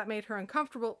 oh, that made her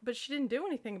uncomfortable, but she didn't do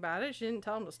anything about it. She didn't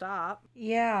tell him to stop.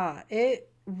 Yeah,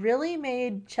 it really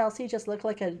made Chelsea just look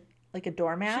like a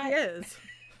doormat. She is.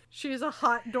 She's a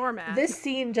hot doormat. This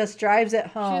scene just drives it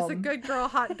home. She's a good girl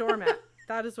hot doormat.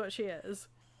 That is what she is.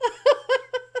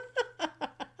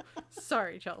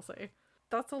 Sorry, Chelsea.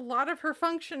 That's a lot of her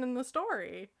function in the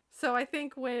story. So I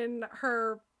think when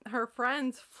her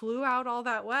friends flew out all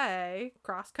that way,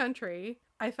 cross country,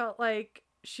 I felt like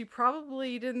she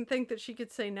probably didn't think that she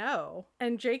could say no.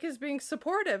 And Jake is being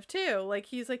supportive too. Like,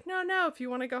 he's like, no, if you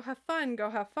want to go have fun, go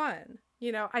have fun.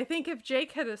 I think if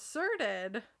Jake had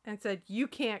asserted and said, you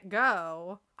can't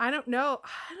go, I don't know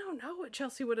what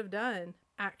Chelsea would have done,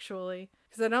 actually.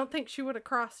 Because I don't think she would have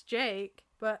crossed Jake,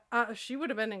 but she would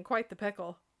have been in quite the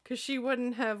pickle. Because she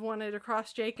wouldn't have wanted to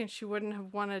cross Jake and she wouldn't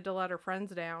have wanted to let her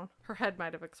friends down. Her head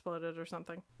might have exploded or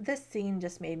something. This scene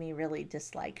just made me really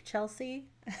dislike Chelsea.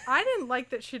 I didn't like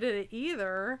that she did it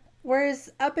either. Whereas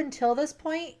up until this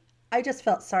point, I just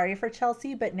felt sorry for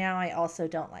Chelsea, but now I also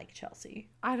don't like Chelsea.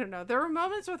 I don't know. There were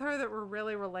moments with her that were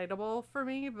really relatable for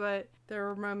me, but there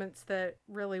were moments that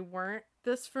really weren't.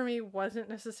 This for me wasn't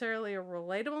necessarily a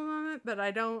relatable moment, but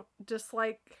I don't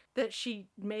dislike that she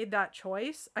made that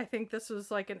choice. I think this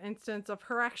was like an instance of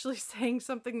her actually saying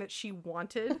something that she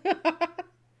wanted.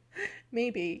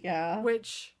 Maybe, yeah.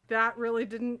 Which that really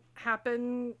didn't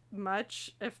happen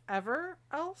much, if ever,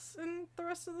 else in the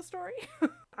rest of the story.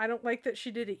 I don't like that she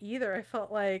did it either. I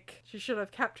felt like she should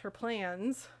have kept her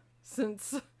plans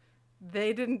since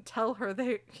they didn't tell her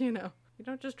You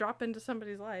don't just drop into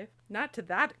somebody's life. Not to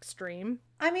that extreme.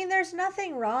 I mean, there's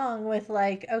nothing wrong with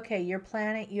like, okay, you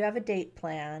have a date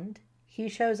planned. He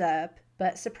shows up,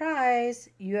 but surprise,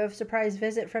 you have a surprise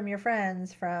visit from your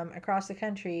friends from across the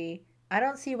country. I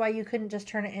don't see why you couldn't just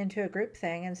turn it into a group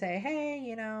thing and say,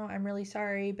 hey, I'm really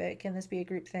sorry, but can this be a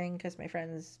group thing because my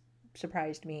friends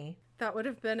surprised me? That would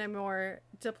have been a more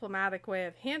diplomatic way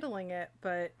of handling it,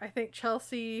 but I think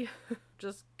Chelsea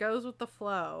just goes with the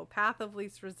flow, path of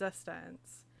least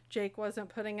resistance. Jake wasn't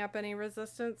putting up any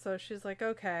resistance, so she's like,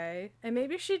 okay. And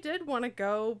maybe she did want to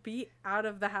go be out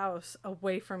of the house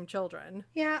away from children.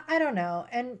 Yeah, I don't know.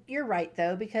 And you're right,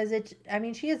 though, because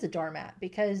she is a doormat,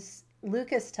 because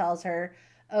Lucas tells her,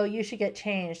 oh, you should get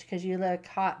changed because you look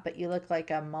hot, but you look like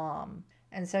a mom.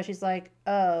 And so she's like,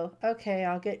 oh, okay,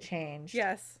 I'll get changed.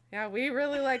 Yes. Yeah, we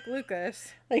really like Lucas.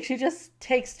 Like, she just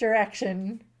takes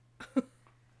direction.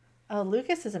 Oh,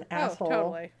 Lucas is an asshole. Oh,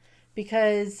 totally.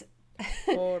 Because,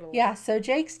 Totally. yeah, so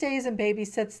Jake stays and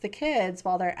babysits the kids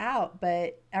while they're out,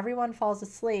 but everyone falls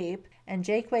asleep, and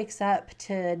Jake wakes up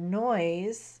to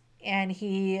noise, and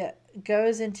he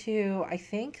goes into, I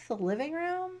think, the living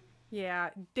room? Yeah,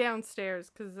 downstairs,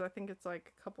 because I think it's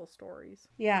like a couple stories.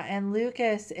 Yeah, and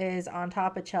Lucas is on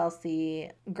top of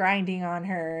Chelsea, grinding on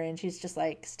her, and she's just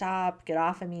like, stop, get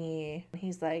off of me. And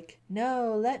he's like,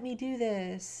 no, let me do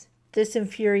this. This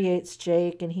infuriates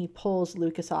Jake, and he pulls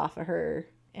Lucas off of her,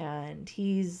 and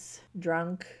he's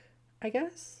drunk, I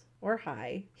guess, or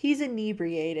high. He's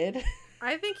inebriated.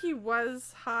 I think he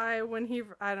was high when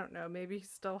I don't know, maybe he's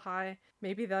still high.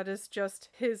 Maybe that is just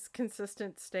his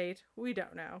consistent state. We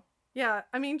don't know. Yeah,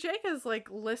 I mean, Jake is like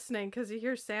listening because he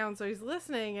hears sound, so he's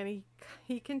listening, and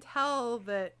he can tell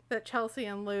that Chelsea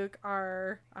and Luke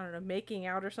are, I don't know, making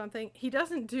out or something. He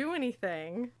doesn't do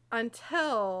anything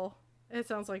until it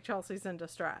sounds like Chelsea's in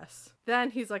distress.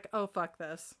 Then he's like, oh, fuck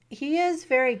this. He is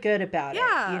very good about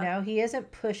Yeah. it. He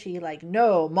isn't pushy like,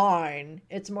 no, mine.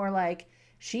 It's more like,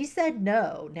 she said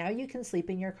no, now you can sleep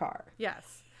in your car.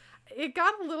 Yes. It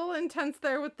got a little intense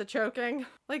there with the choking.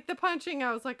 Like, the punching,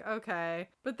 I was like, okay.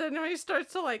 But then when he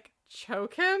starts to, like,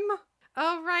 choke him,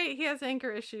 oh, right, he has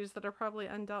anger issues that are probably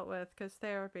undealt with because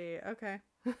therapy. Okay.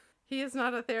 He is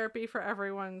not a therapy for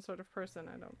everyone sort of person,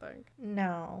 I don't think.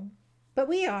 No. But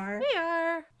we are. We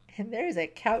are. And there's a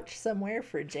couch somewhere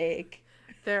for Jake.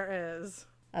 There is.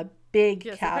 A big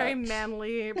Yes, couch. a very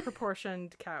manly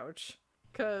proportioned couch.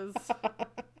 Because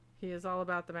he is all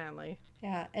about the manly.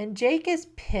 Yeah, and Jake is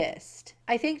pissed.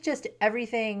 I think just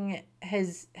everything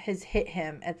has hit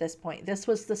him at this point. This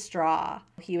was the straw.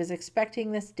 He was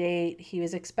expecting this date. He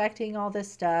was expecting all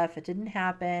this stuff. It didn't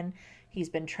happen. He's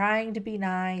been trying to be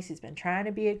nice. He's been trying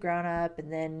to be a grown-up.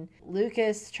 And then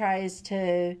Lucas tries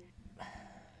to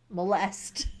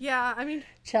molest. Yeah, I mean,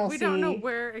 Chelsea. we don't know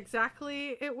where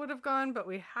exactly it would have gone, but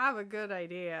we have a good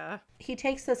idea. He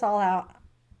takes this all out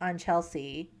on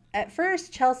Chelsea. At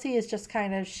first, Chelsea is just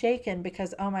kind of shaken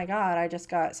because, oh my God, I just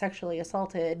got sexually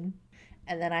assaulted.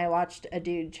 And then I watched a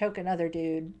dude choke another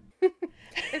dude.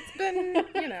 It's been,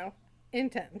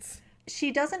 intense.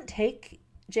 She doesn't take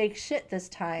Jake's shit this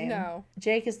time. No.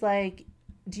 Jake is like,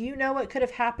 do you know what could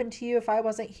have happened to you if I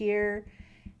wasn't here?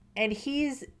 And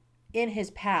he's in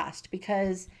his past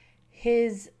because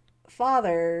his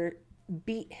father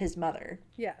beat his mother.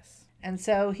 Yes. And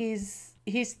so he's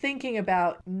thinking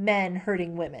about men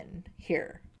hurting women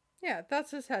here. Yeah, that's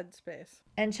his headspace.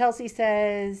 And Chelsea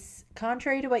says,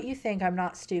 contrary to what you think, I'm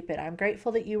not stupid. I'm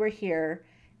grateful that you were here,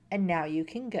 and now you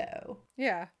can go.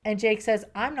 Yeah. And Jake says,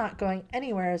 I'm not going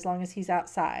anywhere as long as he's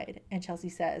outside. And Chelsea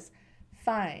says,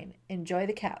 fine, enjoy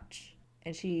the couch.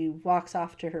 And she walks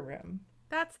off to her room.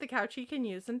 That's the couch he can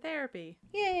use in therapy.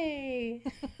 Yay!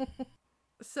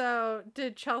 So,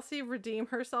 did Chelsea redeem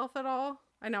herself at all?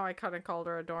 I know I kind of called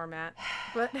her a doormat,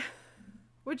 but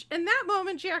which in that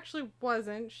moment she actually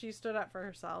wasn't. She stood up for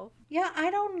herself. Yeah, I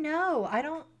don't know. I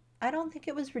don't think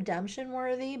it was redemption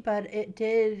worthy, but it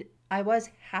did. I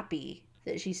was happy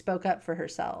that she spoke up for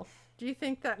herself. Do you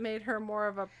think that made her more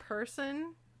of a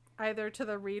person, either to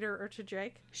the reader or to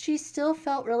Jake? She still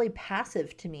felt really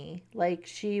passive to me. Like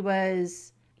she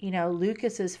was,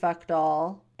 Lucas's fuck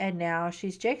doll, and now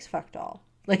she's Jake's fuck doll.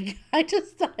 Like, I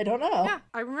don't know. Yeah,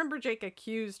 I remember Jake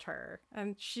accused her,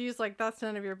 and she's like, that's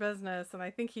none of your business, and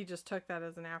I think he just took that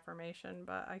as an affirmation,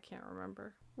 but I can't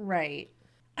remember. Right.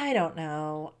 I don't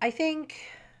know. I think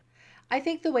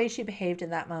the way she behaved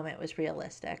in that moment was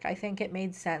realistic. I think it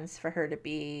made sense for her to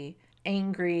be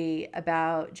angry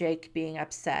about Jake being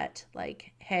upset.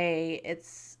 Like, hey,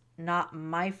 it's not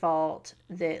my fault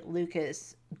that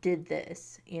Lucas did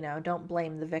this, don't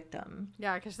blame the victim.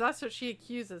 Yeah, because that's what she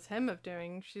accuses him of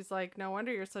doing. She's like, no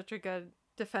wonder you're such a good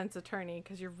defense attorney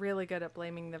because you're really good at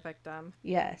blaming the victim.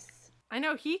 Yes. I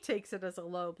know he takes it as a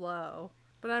low blow,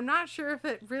 but I'm not sure if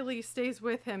it really stays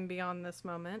with him beyond this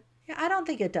moment. Yeah, I don't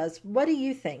think it does. What do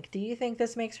you think? Do you think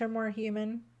this makes her more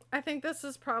human? I think this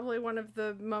is probably one of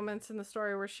the moments in the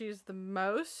story where she's the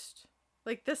most,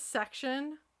 like this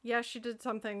section. Yeah, she did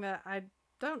something that I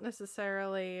don't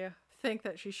necessarily think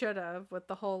that she should have, with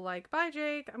the whole like, bye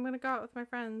Jake, I'm gonna go out with my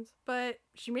friends. But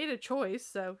she made a choice,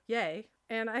 so yay.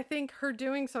 And I think her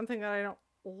doing something that I don't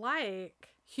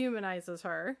like humanizes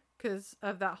her because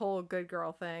of that whole good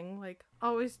girl thing, like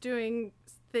always doing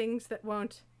things that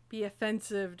won't be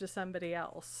offensive to somebody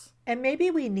else. And maybe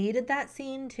we needed that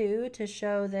scene too to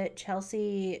show that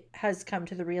Chelsea has come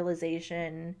to the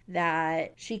realization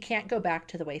that she can't go back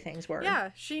to the way things were.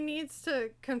 Yeah, she needs to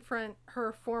confront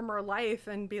her former life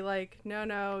and be like,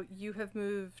 no, you have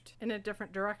moved in a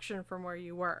different direction from where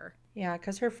you were. Yeah,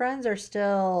 because her friends are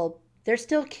they're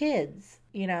still kids,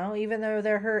 you know, even though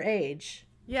they're her age.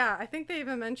 Yeah, I think they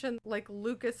even mentioned, like,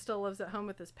 Lucas still lives at home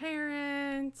with his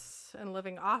parents and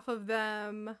living off of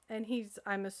them. And he's,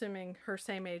 I'm assuming, her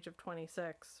same age of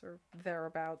 26 or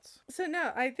thereabouts. So,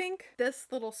 no, I think this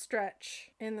little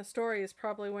stretch in the story is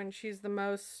probably when she's the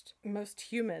most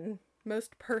human,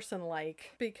 most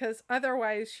person-like. Because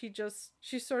otherwise,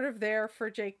 she's sort of there for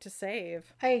Jake to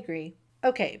save. I agree.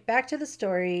 Okay, back to the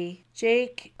story.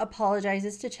 Jake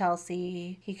apologizes to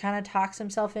Chelsea. He kind of talks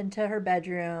himself into her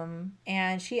bedroom,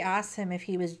 and she asks him if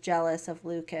he was jealous of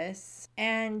Lucas.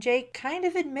 And Jake kind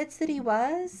of admits that he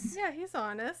was. Yeah, he's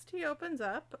honest. He opens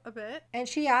up a bit. And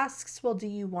she asks, well, do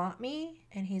you want me?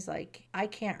 And he's like, I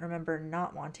can't remember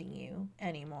not wanting you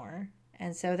anymore.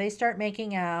 And so they start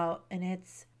making out, and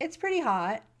it's pretty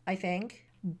hot, I think.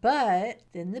 But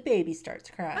then the baby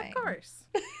starts crying. Of course.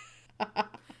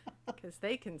 Because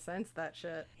they can sense that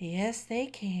shit. Yes, they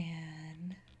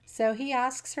can. So he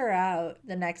asks her out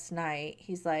the next night.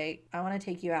 He's like, I want to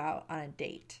take you out on a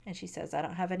date. And she says, I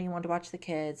don't have anyone to watch the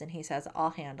kids. And he says,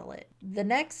 I'll handle it. The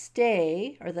next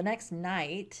day, or the next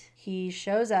night, he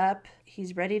shows up.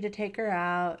 He's ready to take her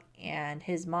out. And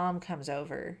his mom comes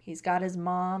over. He's got his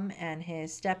mom and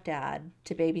his stepdad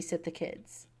to babysit the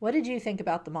kids. What did you think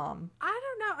about the mom? I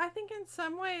don't know. I think in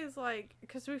some ways, like,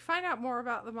 because we find out more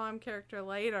about the mom character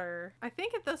later, I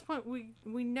think at this point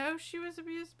we know she was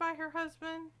abused by her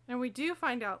husband. And we do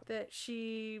find out that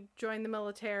she joined the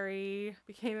military,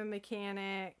 became a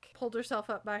mechanic, pulled herself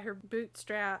up by her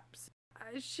bootstraps.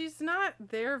 She's not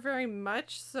there very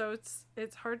much, so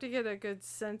it's hard to get a good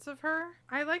sense of her.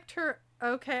 I liked her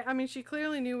okay. I mean, she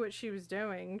clearly knew what she was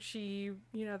doing. She,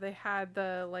 they had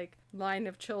the, like, line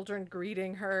of children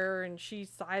greeting her, and she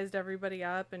sized everybody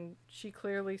up, and she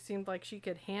clearly seemed like she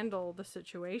could handle the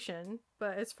situation.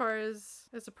 But as far as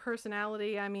a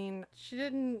personality, I mean, she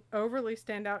didn't overly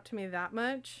stand out to me that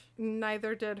much.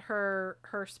 Neither did her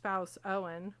spouse,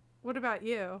 Owen. What about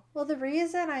you? Well, the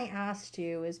reason I asked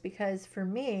you is because for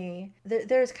me,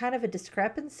 there's kind of a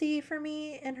discrepancy for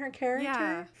me in her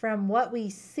character from what we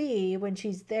see when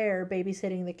she's there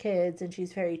babysitting the kids and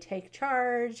she's very take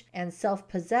charge and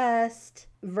self-possessed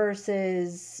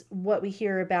versus what we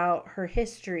hear about her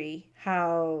history,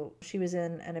 how she was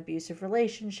in an abusive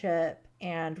relationship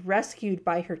and rescued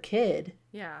by her kid.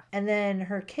 Yeah. And then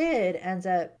her kid ends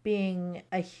up being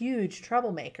a huge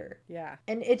troublemaker. Yeah.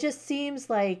 And it just seems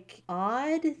like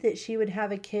odd that she would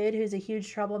have a kid who's a huge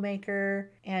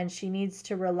troublemaker and she needs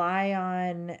to rely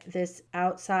on this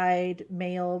outside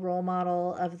male role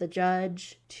model of the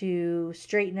judge to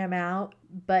straighten him out.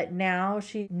 But now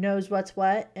she knows what's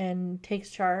what and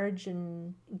takes charge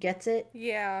and gets it.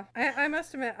 Yeah. I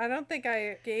must admit, I don't think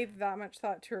I gave that much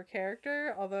thought to her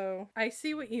character, although I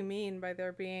see what you mean by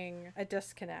there being a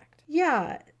disconnect.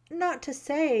 Yeah. Not to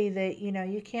say that,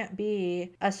 you can't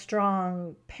be a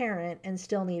strong parent and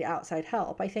still need outside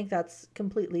help. I think that's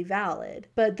completely valid.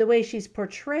 But the way she's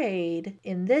portrayed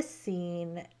in this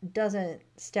scene doesn't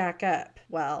stack up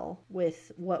well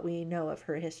with what we know of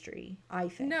her history, I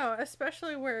think. No,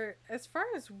 especially where, as far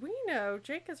as we know,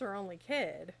 Jake is her only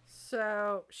kid.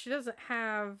 So she doesn't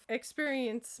have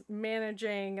experience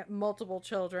managing multiple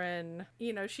children.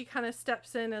 She kind of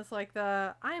steps in as like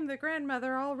I'm the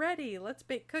grandmother already. Let's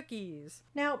bake cookies.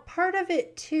 Now, part of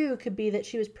it too could be that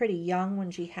she was pretty young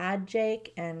when she had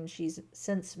Jake and she's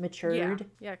since matured.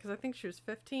 Yeah, because I think she was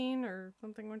 15 or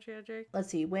something when she had Jake. Let's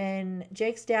see, when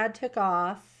Jake's dad took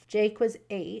off, Jake was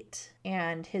 8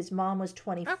 and his mom was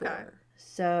 24. Okay.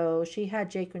 So she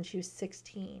had Jake when she was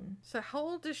 16. So how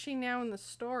old is she now in the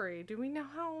story? Do we know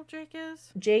how old Jake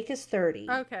is? Jake is 30.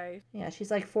 Okay. Yeah, she's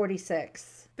like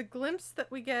 46. the glimpse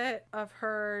that we get of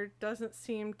her doesn't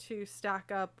seem to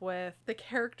stack up with the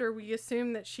character we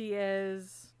assume that she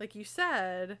is, like you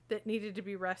said, that needed to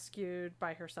be rescued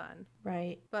by her son.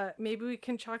 Right. But maybe we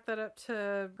can chalk that up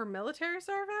to her military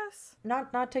service?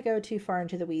 Not to go too far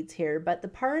into the weeds here, but the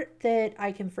part that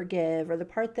I can forgive, or the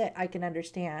part that I can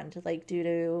understand, like due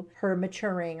to her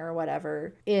maturing or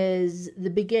whatever, is the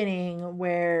beginning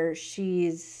where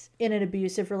she's in an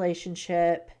abusive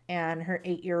relationship and her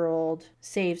 8-year-old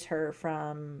saves her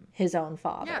from his own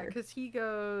father. Yeah, because he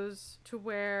goes to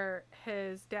where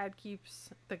his dad keeps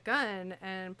the gun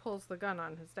and pulls the gun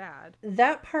on his dad.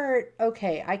 That part,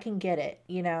 okay, I can get it.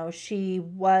 You know, she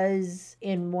was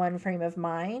in one frame of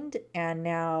mind and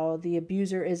now the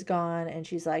abuser is gone and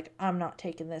she's like, I'm not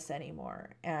taking this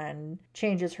anymore, and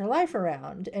changes her life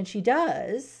around. And she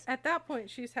does. At that point,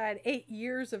 she's had 8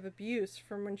 years of abuse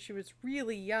from when she was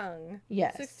really young.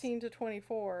 Yes. 16 to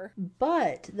 24.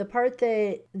 But the part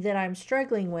that I'm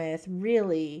struggling with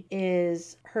really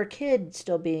is her kid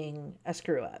still being a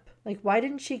screw up. Like, why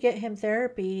didn't she get him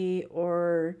therapy,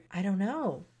 or, I don't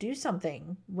know, do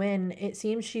something when it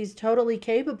seems she's totally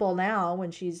capable now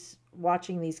when she's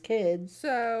watching these kids?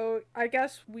 So I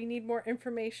guess we need more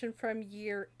information from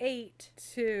year 8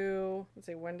 to, let's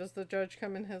see, when does the judge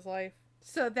come in his life?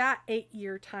 So that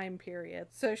 8-year time period.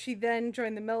 So she then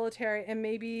joined the military, and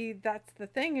maybe that's the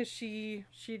thing, is she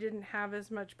didn't have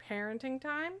as much parenting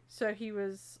time. So he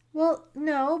was... Well,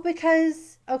 no,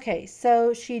 because, okay,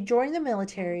 so she joined the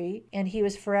military and he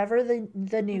was forever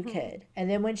the new kid. And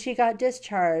then when she got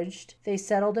discharged, they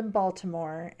settled in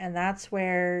Baltimore, and that's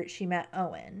where she met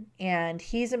Owen. And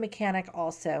he's a mechanic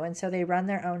also, and so they run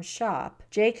their own shop.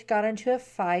 Jake got into a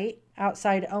fight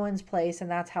outside Owen's place, and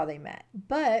that's how they met.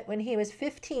 But when he was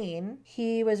 15,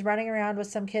 he was running around with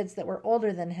some kids that were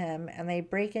older than him, and they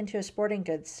break into a sporting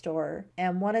goods store,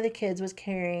 and one of the kids was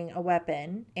carrying a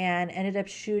weapon and ended up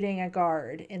shooting a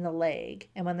guard in the leg.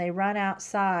 And when they run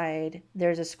outside,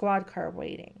 there's a squad car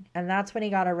waiting, and that's when he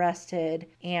got arrested,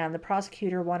 and the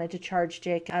prosecutor wanted to charge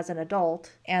Jake as an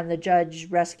adult, and the judge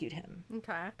rescued him.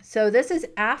 Okay. So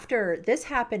this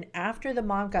happened after the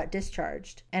mom got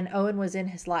discharged and Owen was in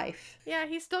his life. Yeah,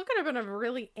 he still could have been a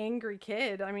really angry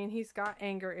kid. I mean, he's got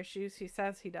anger issues. He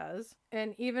says he does.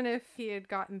 And even if he had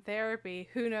gotten therapy,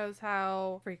 who knows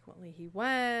how frequently he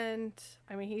went.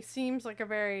 I mean, he seems like a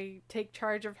very take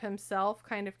charge of himself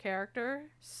kind of character.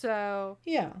 So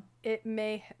yeah, it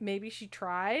maybe she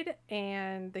tried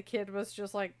and the kid was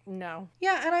just like, no.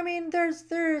 Yeah, and I mean,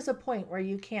 there is a point where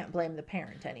you can't blame the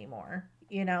parent anymore,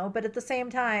 you know, but at the same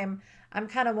time, I'm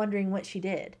kind of wondering what she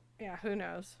did. Yeah, who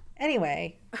knows?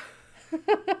 Anyway,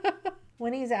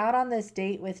 when he's out on this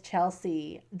date with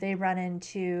Chelsea, they run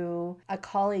into a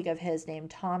colleague of his named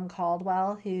Tom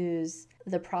Caldwell, who's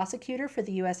the prosecutor for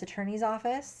the U.S. Attorney's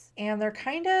Office, and they're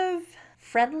kind of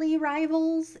friendly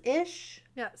rivals-ish.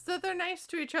 Yeah, so they're nice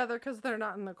to each other because they're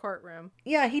not in the courtroom.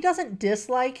 Yeah, he doesn't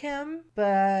dislike him,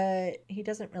 but he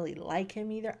doesn't really like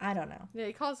him either. I don't know. Yeah,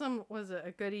 he calls him, was it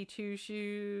a goody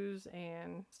two-shoes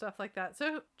and stuff like that.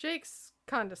 So Jake's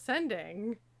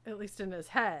condescending, at least in his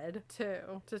head,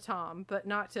 too, to Tom, but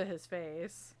not to his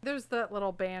face. There's that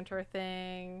little banter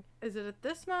thing. Is it at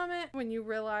this moment when you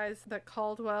realize that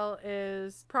Caldwell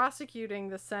is prosecuting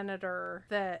the senator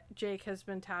that Jake has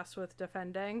been tasked with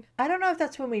defending? I don't know if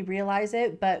that's when we realize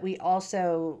it, but we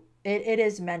also, it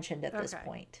is mentioned at this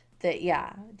point. That,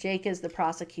 yeah, Jake is the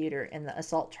prosecutor in the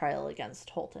assault trial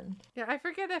against Holton. Yeah, I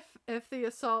forget if the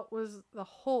assault was the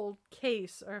whole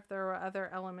case or if there were other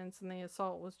elements and the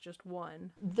assault was just one.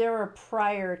 There were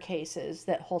prior cases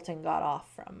that Holton got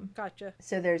off from. Gotcha.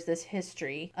 So there's this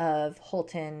history of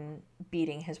Holton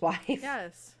beating his wife.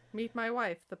 Yes. Meet my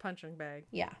wife, the punching bag.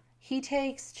 Yeah. He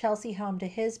takes Chelsea home to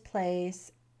his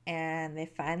place and they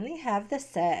finally have the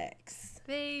sex.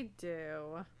 They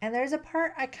do. And there's a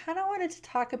part I kind of wanted to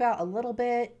talk about a little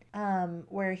bit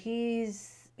where he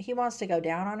wants to go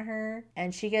down on her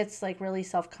and she gets like really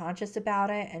self-conscious about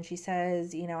it and she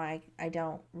says, you know, I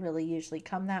don't really usually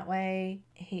come that way.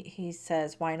 He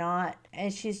says, why not?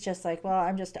 And she's just like, well,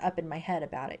 I'm just up in my head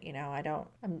about it, you know.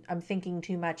 I'm thinking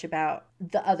too much about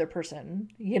the other person,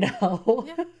 you know.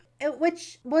 Yeah.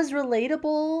 Which was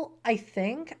relatable, I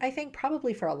think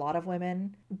probably for a lot of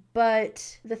women.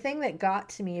 But the thing that got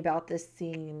to me about this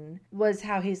scene was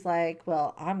how he's like,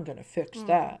 well, I'm gonna fix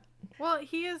that. Well,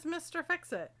 he is Mr.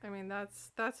 Fix-It. I mean,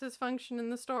 that's his function in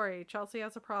the story. Chelsea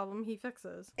has a problem, he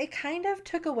fixes. It kind of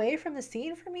took away from the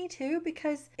scene for me too,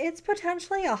 because it's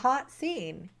potentially a hot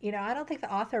scene. You know, I don't think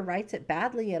the author writes it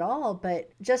badly at all, but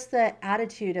just the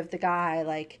attitude of the guy,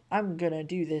 like, I'm gonna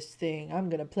do this thing. I'm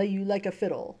gonna play you like a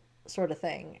fiddle. sort of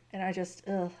thing. And I just,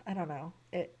 ugh, I don't know.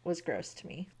 It was gross to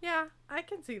me. Yeah, I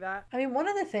can see that. I mean, one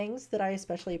of the things that I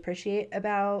especially appreciate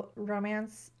about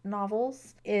romance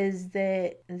novels is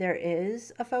that there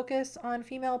is a focus on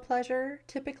female pleasure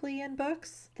typically in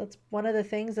books. That's one of the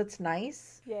things that's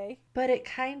nice. Yay. But it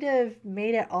kind of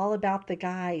made it all about the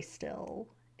guy still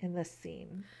in this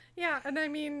scene. Yeah, and I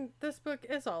mean, this book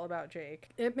is all about Jake.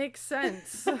 It makes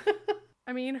sense.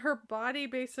 I mean, her body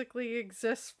basically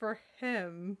exists for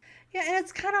him. Yeah, and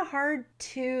it's kind of hard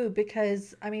too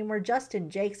because, I mean, we're just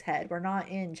in Jake's head. We're not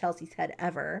in Chelsea's head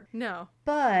ever. No.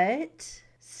 But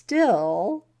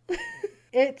still,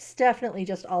 it's definitely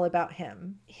just all about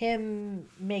him. Him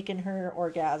making her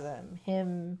orgasm.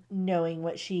 Him knowing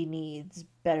what she needs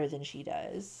better than she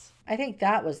does. I think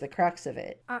that was the crux of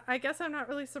it. I guess I'm not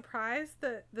really surprised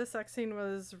that this sex scene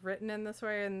was written in this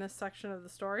way and this section of the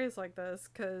story is like this,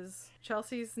 because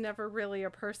Chelsea's never really a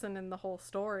person in the whole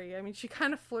story. I mean, she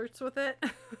kind of flirts with it.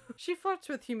 She flirts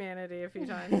with humanity a few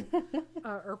times.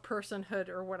 Or personhood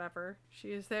or whatever. She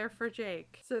is there for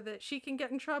Jake so that she can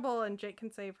get in trouble and Jake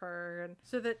can save her, and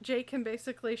so that Jake can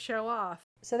basically show off.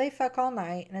 So they fuck all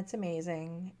night and it's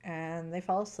amazing and they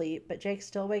fall asleep, but Jake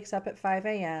still wakes up at 5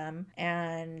 a.m.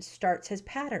 and starts his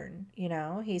pattern. You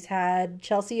know, he's had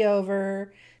Chelsea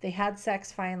over, they had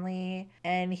sex finally,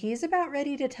 and he's about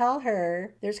ready to tell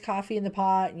her there's coffee in the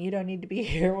pot and you don't need to be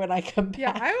here when I come back.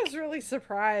 Yeah, I was really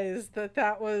surprised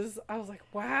I was like,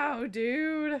 wow,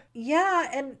 dude.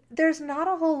 Yeah, and there's not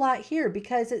a whole lot here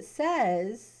because it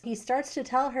says he starts to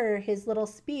tell her his little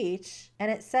speech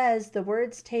and it says the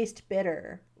words taste bitter.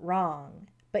 Wrong.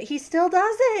 But he still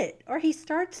does it, or he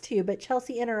starts to, but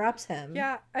Chelsea interrupts him.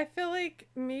 Yeah, I feel like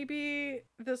maybe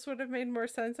this would have made more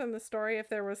sense on the story if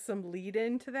there was some lead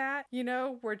into that, you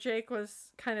know, where Jake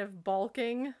was kind of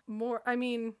balking more. I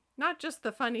mean, not just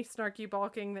the funny, snarky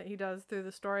balking that he does through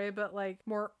the story, but like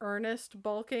more earnest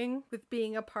balking with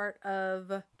being a part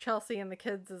of Chelsea and the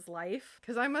kids' life.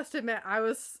 Because I must admit, I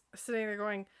was sitting there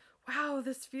going, wow,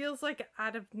 this feels like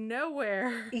out of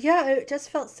nowhere. Yeah, it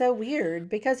just felt so weird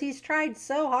because he's tried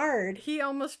so hard. He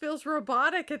almost feels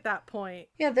robotic at that point.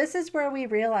 Yeah, this is where we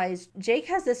realize Jake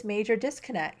has this major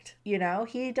disconnect. You know,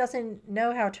 he doesn't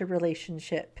know how to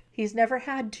relationship. He's never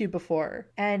had to before.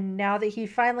 And now that he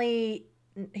finally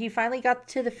got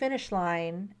to the finish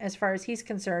line as far as he's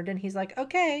concerned, and he's like,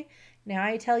 okay, now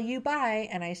I tell you bye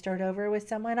and I start over with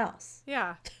someone else.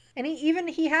 Yeah. And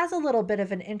he has a little bit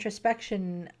of an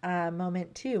introspection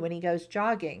moment too when he goes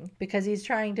jogging, because he's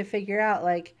trying to figure out,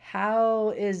 like, how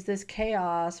is this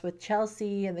chaos with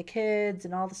Chelsea and the kids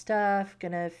and all the stuff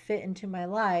gonna fit into my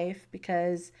life,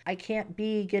 because I can't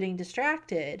be getting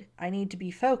distracted. I need to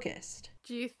be focused.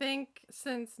 Do you think,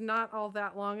 since not all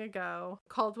that long ago,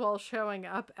 Caldwell showing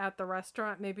up at the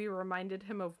restaurant maybe reminded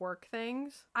him of work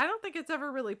things? I don't think it's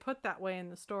ever really put that way in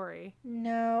the story.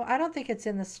 No, I don't think it's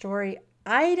in the story.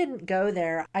 I didn't go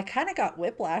there. I kind of got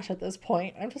whiplash at this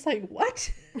point. I'm just like,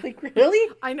 what? Like,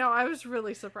 really? I know, I was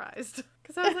really surprised.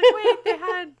 Because I was like,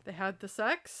 wait, they had the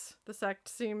sex? The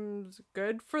sex seems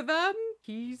good for them?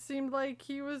 He seemed like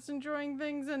he was enjoying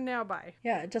things, and now bye.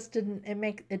 Yeah, it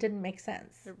didn't make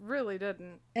sense. It really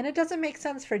didn't. And it doesn't make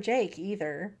sense for Jake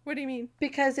either. What do you mean?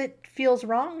 Because it feels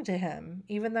wrong to him.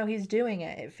 Even though he's doing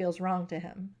it, it feels wrong to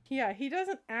him. Yeah, he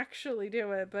doesn't actually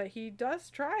do it, but he does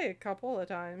try a couple of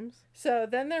times. So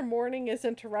then their morning is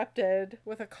interrupted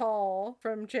with a call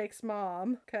from Jake's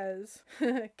mom, because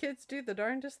kids do the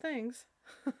darndest things.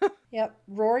 Yep,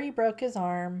 Rory broke his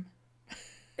arm.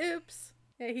 Oops.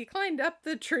 Yeah, he climbed up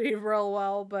the tree real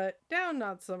well, but down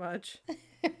not so much.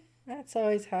 That's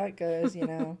always how it goes, you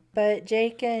know. But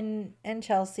Jake and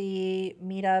Chelsea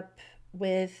meet up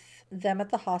with them at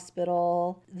the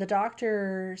hospital. The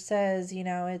doctor says, you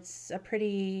know, it's a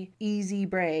pretty easy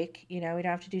break. You know, we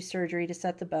don't have to do surgery to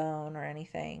set the bone or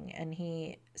anything. And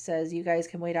he says, you guys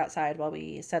can wait outside while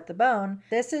we set the bone.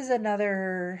 This is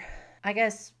another, I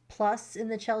guess, plus in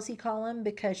the Chelsea column,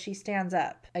 because she stands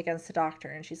up against the doctor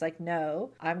and she's like,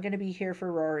 no, I'm going to be here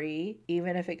for Rory,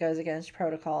 even if it goes against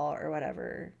protocol or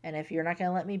whatever. And if you're not going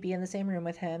to let me be in the same room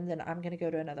with him, then I'm going to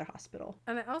go to another hospital.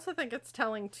 And I also think it's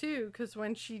telling too, because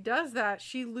when she does that,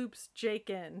 she loops Jake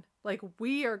in. Like,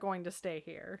 we are going to stay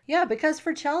here. Yeah, because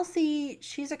for Chelsea,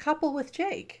 she's a couple with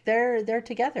Jake. They're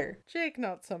together. Jake,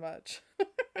 not so much.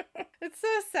 It's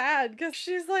so sad because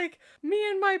she's like, me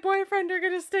and my boyfriend are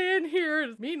going to stay in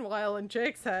here. Meanwhile, in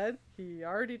Jake's head, he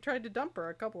already tried to dump her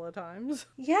a couple of times.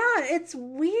 Yeah, it's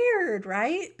weird,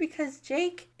 right? Because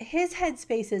Jake, his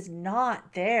headspace is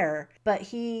not there, but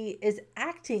he is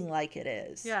acting like it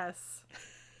is. Yes.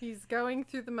 He's going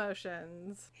through the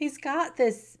motions. He's got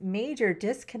this major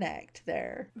disconnect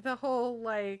there. The whole,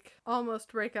 like,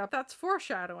 almost breakup, that's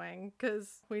foreshadowing,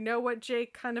 because we know what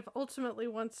Jake kind of ultimately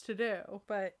wants to do.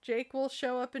 But Jake will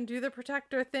show up and do the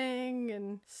protector thing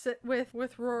and sit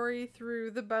with Rory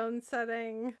through the bone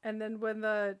setting. And then when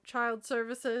the child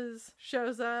services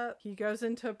shows up, he goes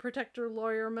into protector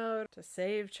lawyer mode to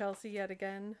save Chelsea yet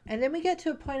again. And then we get to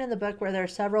a point in the book where there are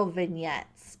several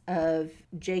vignettes of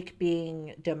Jake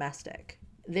being domestic.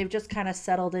 They've just kind of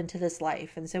settled into this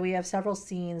life. And so we have several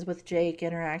scenes with Jake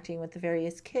interacting with the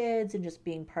various kids and just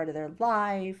being part of their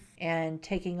life and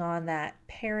taking on that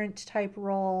parent type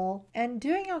role and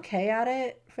doing okay at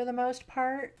it for the most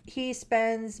part. He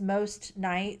spends most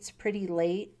nights pretty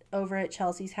late over at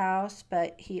Chelsea's house,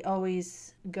 but he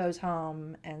always goes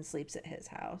home and sleeps at his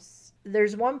house.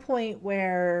 There's one point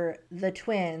where the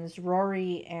twins,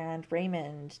 Rory and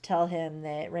Raymond, tell him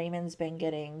that Raymond's been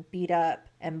getting beat up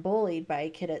and bullied by a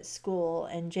kid at school,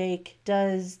 and Jake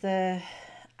does the,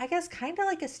 I guess, kind of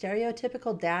like a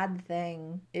stereotypical dad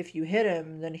thing. If you hit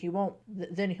him, then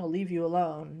he'll leave you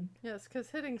alone. Yes,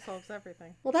 because hitting solves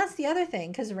everything. Well, that's the other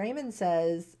thing, because Raymond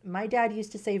says, my dad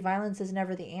used to say violence is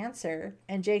never the answer.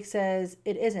 And Jake says,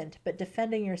 it isn't, but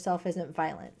defending yourself isn't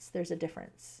violence. There's a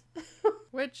difference.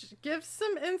 Which gives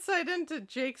some insight into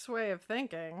Jake's way of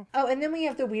thinking. Oh, and then we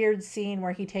have the weird scene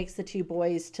where he takes the two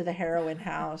boys to the heroin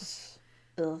house.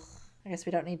 Ugh, I guess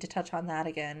we don't need to touch on that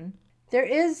again. There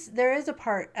is a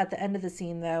part at the end of the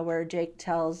scene, though, where Jake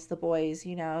tells the boys,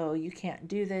 you know, you can't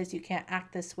do this, you can't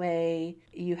act this way,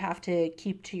 you have to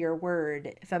keep to your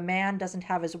word. If a man doesn't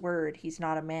have his word, he's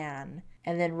not a man.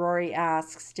 And then Rory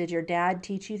asks, did your dad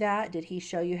teach you that? Did he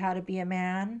show you how to be a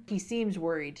man? He seems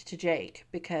worried to Jake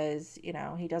because, you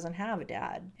know, he doesn't have a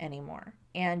dad anymore.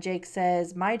 And Jake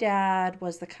says, my dad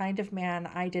was the kind of man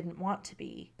I didn't want to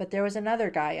be. But there was another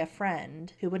guy, a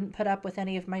friend, who wouldn't put up with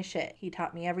any of my shit. He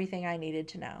taught me everything I needed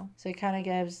to know. So he kind of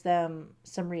gives them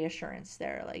some reassurance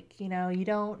there. Like, you know, you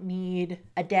don't need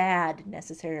a dad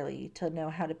necessarily to know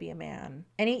how to be a man.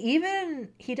 And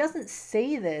he doesn't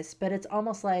say this, but it's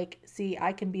almost like, see,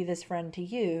 I can be this friend to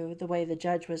you the way the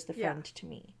judge was the friend to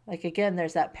me. Like, again,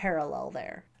 there's that parallel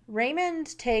there.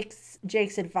 Raymond takes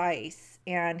Jake's advice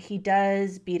and he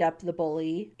does beat up the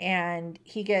bully, and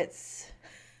he gets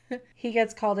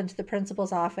called into the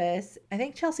principal's office. I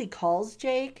think Chelsea calls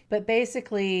Jake, but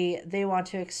basically they want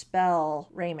to expel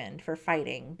Raymond for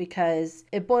fighting because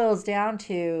it boils down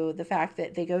to the fact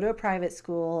that they go to a private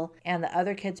school and the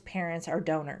other kids' parents are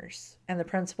donors, and the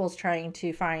principal's trying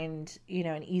to find, you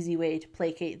know, an easy way to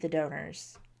placate the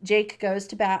donors. Jake goes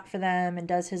to bat for them and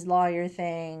does his lawyer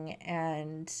thing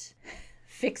and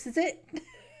fixes it.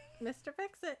 Mr.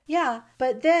 Fix-It. Yeah,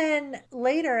 but then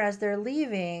later as they're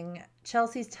leaving,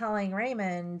 Chelsea's telling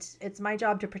Raymond, it's my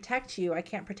job to protect you. I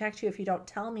can't protect you if you don't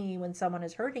tell me when someone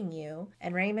is hurting you.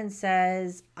 And Raymond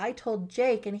says, I told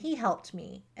Jake and he helped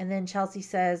me. And then Chelsea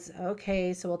says,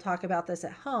 okay, so we'll talk about this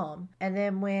at home. And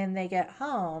then when they get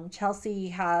home, Chelsea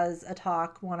has a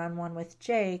talk one-on-one with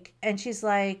Jake. And she's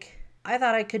like, I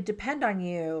thought I could depend on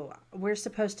you. We're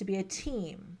supposed to be a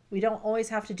team. We don't always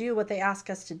have to do what they ask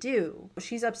us to do.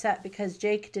 She's upset because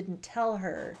Jake didn't tell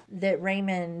her that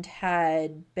Raymond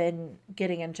had been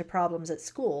getting into problems at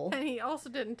school. And he also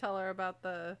didn't tell her about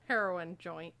the heroin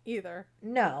joint either.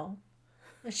 No.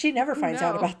 She never finds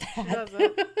out about that. She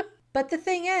doesn't. But the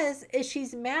thing is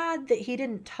she's mad that he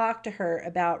didn't talk to her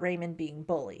about Raymond being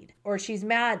bullied. Or she's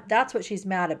mad, that's what she's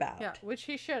mad about. Yeah, which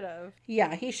he should have.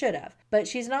 Yeah, he should have. But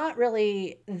she's not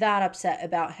really that upset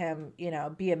about him, you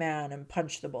know, be a man and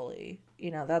punch the bully.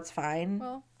 You know, that's fine.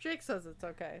 Well, Jake says it's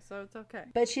okay, so it's okay.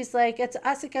 But she's like, it's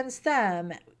us against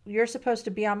them. You're supposed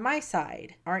to be on my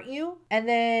side, aren't you? And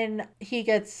then he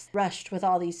gets rushed with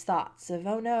all these thoughts of,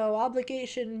 oh no,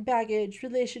 obligation, baggage,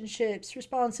 relationships,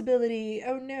 responsibility.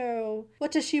 Oh no,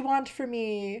 what does she want from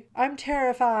me? I'm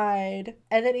terrified.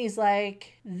 And then he's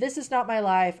like, this is not my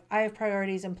life. I have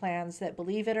priorities and plans that,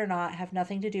 believe it or not, have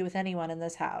nothing to do with anyone in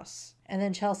this house. And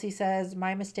then Chelsea says,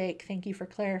 my mistake, thank you for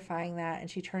clarifying that. And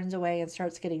she turns away and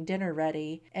starts getting dinner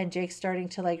ready. And Jake's starting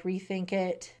to like rethink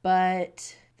it,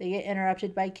 but they get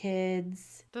interrupted by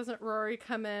kids. Doesn't Rory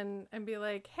come in and be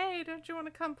like, hey, don't you want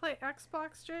to come play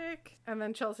Xbox, Jake? And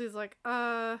then Chelsea's like,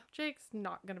 Jake's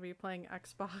not going to be playing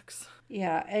Xbox.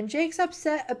 Yeah, and Jake's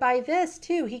upset by this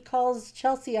too. He calls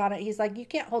Chelsea on it. He's like, you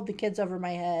can't hold the kids over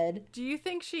my head. Do you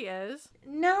think she is?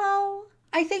 No.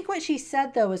 I think what she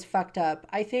said, though, was fucked up.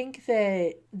 I think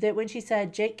that when she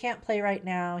said Jake can't play right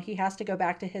now, he has to go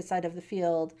back to his side of the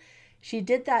field, she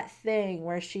did that thing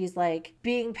where she's like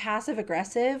being passive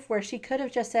aggressive, where she could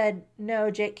have just said, no,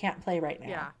 Jake can't play right now.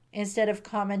 Yeah. instead of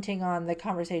commenting on the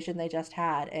conversation they just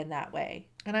had in that way.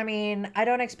 And I mean, I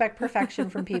don't expect perfection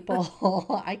from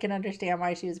people. I can understand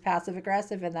why she was passive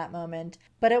aggressive in that moment,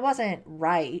 but it wasn't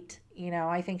right.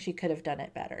 I think she could have done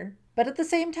it better. But at the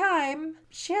same time,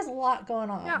 she has a lot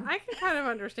going on. Yeah, I can kind of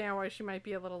understand why she might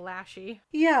be a little lashy.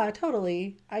 Yeah,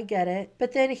 totally. I get it.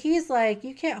 But then he's like,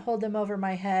 you can't hold them over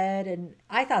my head. And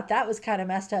I thought that was kind of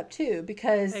messed up too,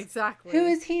 because exactly. Who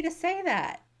is he to say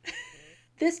that?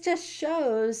 This just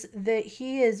shows that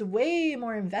he is way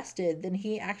more invested than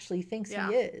he actually thinks he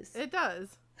is. It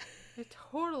does. It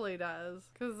totally does.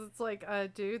 Because it's like,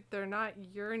 dude, they're not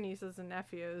your nieces and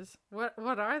nephews. What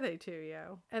are they to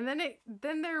you? And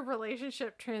then their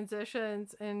relationship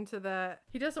transitions into that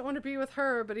he doesn't want to be with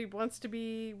her, but he wants to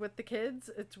be with the kids.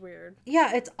 It's weird.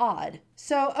 Yeah, it's odd.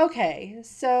 So, okay.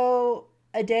 So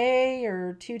a day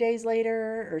or 2 days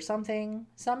later or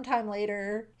sometime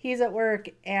later, he's at work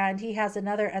and he has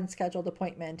another unscheduled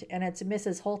appointment, and it's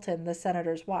Mrs. Holton, the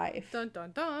senator's wife. Dun,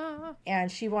 dun, dun. And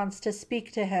she wants to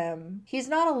speak to him. He's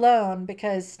not alone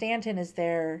because Stanton is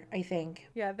there, I think.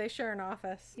 Yeah, they share an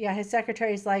office. Yeah, his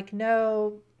secretary's like,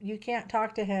 no, you can't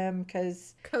talk to him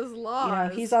because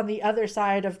laws. He's on the other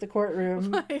side of the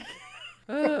courtroom.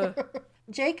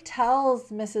 Jake tells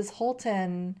Mrs.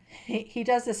 Holton, he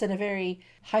does this in a very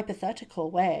hypothetical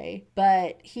way,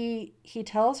 but he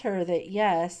tells her that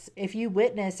yes, if you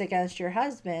witness against your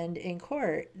husband in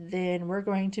court, then we're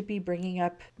going to be bringing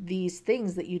up these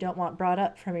things that you don't want brought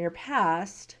up from your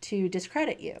past to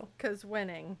discredit you. 'Cause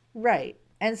winning. Right.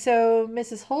 And so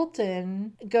Mrs.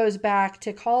 Holton goes back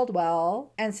to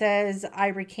Caldwell and says, I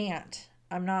recant.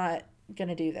 I'm not going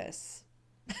to do this.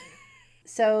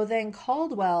 So then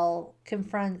Caldwell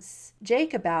confronts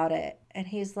Jake about it, and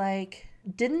he's like,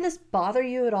 didn't this bother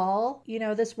you at all?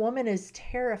 This woman is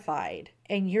terrified,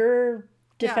 and you're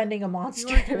defending a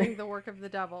monster. You're doing the work of the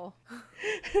devil.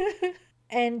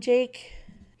 And Jake,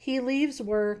 he leaves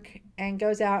work and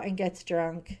goes out and gets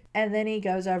drunk, and then he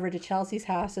goes over to Chelsea's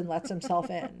house and lets himself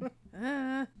in.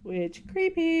 Which,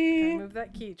 creepy. Gotta move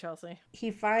that key, Chelsea. He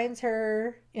finds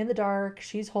her in the dark.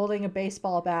 She's holding a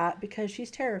baseball bat because she's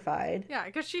terrified. Yeah,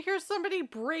 because she hears somebody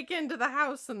break into the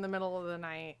house in the middle of the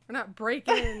night. Or not break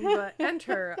in, but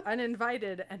enter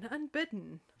uninvited and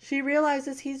unbidden. She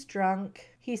realizes he's drunk.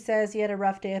 He says he had a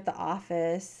rough day at the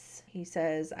office. He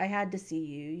says, I had to see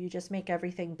you. You just make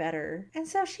everything better. And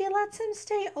so she lets him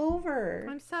stay over.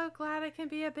 I'm so glad I can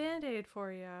be a Band-Aid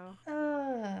for you.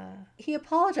 He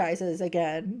apologizes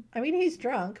again. I mean, he's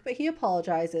drunk, but he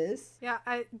apologizes. Yeah,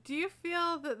 do you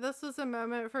feel that this was a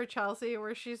moment for Chelsea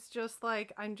where she's just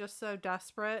like, I'm just so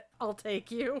desperate, I'll take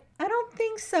you? I don't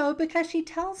think so, because she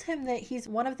tells him that he's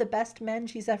one of the best men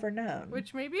she's ever known.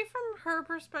 Which maybe from her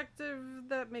perspective,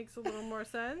 that makes a little more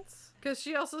sense. Because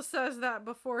she also says that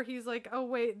before he's like, oh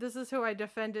wait, this is who I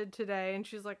defended today. And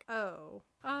she's like, oh,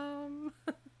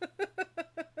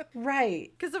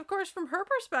 Right. Because of course, from her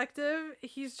perspective,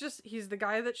 he's the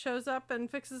guy that shows up and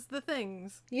fixes the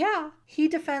things. Yeah. He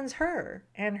defends her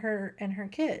and her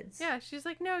kids. Yeah. She's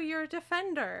like, no, you're a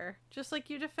defender. Just like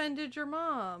you defended your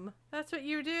mom. That's what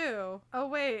you do. Oh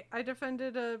wait, I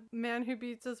defended a man who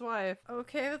beats his wife.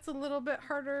 Okay, that's a little bit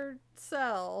harder to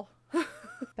sell.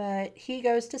 But he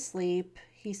goes to sleep.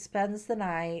 He spends the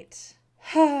night.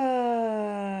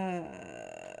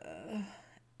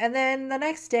 And then the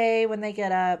next day when they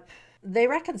get up, they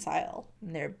reconcile.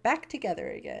 And they're back together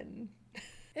again.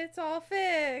 It's all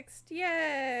fixed.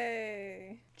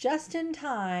 Yay. Just in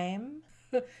time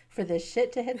for this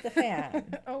shit to hit the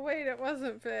fan. Oh wait, it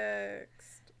wasn't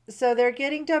fixed. So they're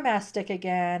getting domestic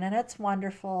again, and it's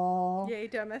wonderful. Yay,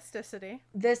 domesticity.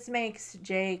 This makes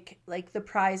Jake like the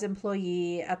prize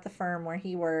employee at the firm where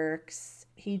he works.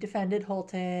 He defended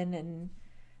Holton, and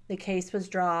the case was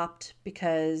dropped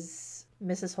because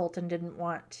Mrs. Holton didn't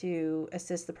want to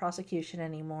assist the prosecution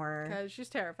anymore. Because she's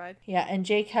terrified. Yeah, and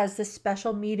Jake has this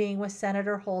special meeting with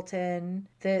Senator Holton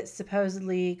that's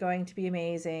supposedly going to be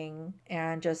amazing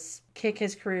and just kick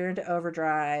his career into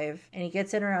overdrive. And he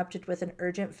gets interrupted with an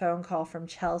urgent phone call from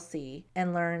Chelsea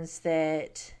and learns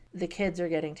that the kids are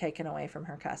getting taken away from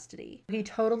her custody. He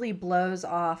totally blows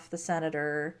off the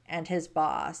senator and his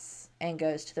boss and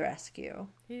goes to the rescue.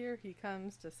 Here he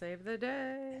comes to save the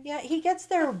day. Yeah, he gets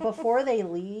there before they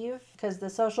leave because the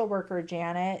social worker,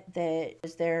 Janet, that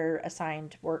is their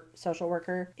assigned social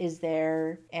worker, is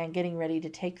there and getting ready to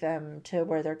take them to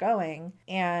where they're going.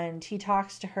 And he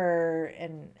talks to her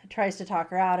and tries to talk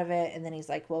her out of it. And then he's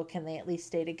like, well, can they at least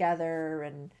stay together?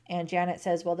 And Janet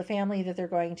says, well, the family that they're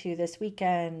going to this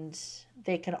weekend,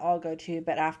 they can all go to,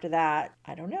 but after that,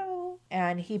 I don't know.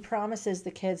 And he promises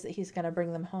the kids that he's going to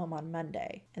bring them home on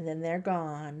Monday. And then they're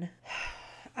gone.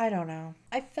 I don't know.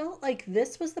 I felt like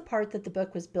this was the part that the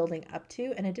book was building up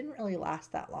to, and it didn't really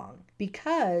last that long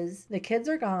because the kids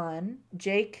are gone.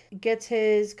 Jake gets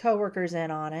his coworkers in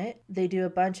on it. They do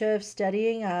a bunch of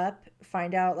studying up,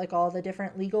 find out like all the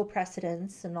different legal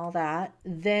precedents and all that.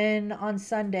 Then on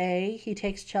Sunday, he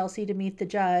takes Chelsea to meet the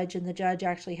judge, and the judge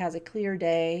actually has a clear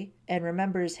day and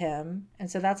remembers him. And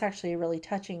so that's actually a really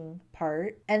touching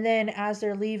part. And then as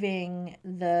they're leaving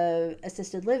the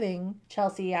assisted living,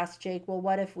 Chelsea asks Jake, well,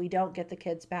 what if we don't get the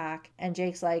kids back? And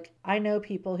Jake's like, I know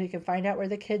people who can find out where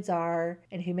the kids are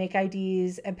and who make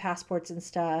IDs and passports and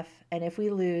stuff. And if we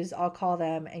lose, I'll call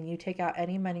them and you take out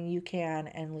any money you can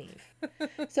and leave.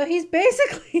 So he's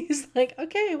like,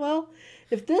 okay, well,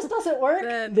 if this doesn't work,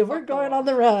 then we're going on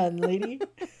the run, lady.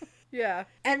 Yeah.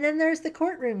 And then there's the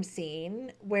courtroom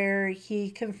scene where he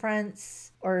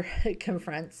confronts,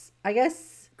 I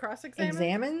guess,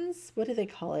 examines. What do they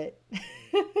call it?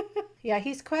 Yeah,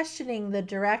 he's questioning the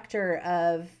director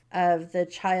of the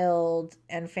Child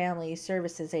and Family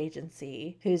Services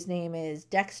Agency, whose name is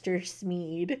Dexter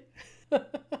Smead.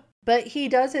 But he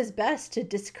does his best to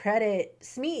discredit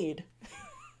Smead.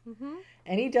 Mm-hmm.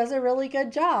 And he does a really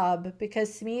good job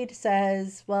because Smead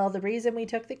says, well, the reason we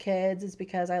took the kids is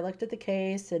because I looked at the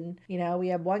case and, we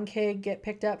had one kid get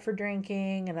picked up for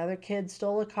drinking, another kid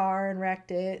stole a car and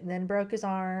wrecked it and then broke his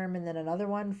arm, and then another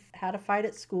one had a fight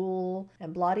at school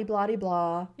and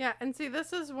blah-de-blah-de-blah. Yeah, and see,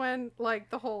 this is when, like,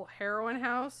 the whole heroin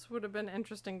house would have been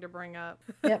interesting to bring up.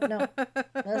 Yep, no.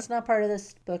 That's not part of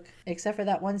this book, except for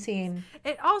that one scene.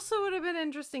 It also would have been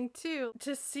interesting, too,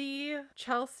 to see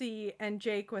Chelsea and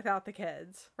Jake without the kids.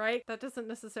 Right? That doesn't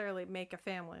necessarily make a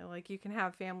family. Like, you can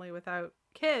have family without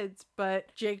kids,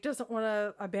 but Jake doesn't want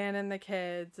to abandon the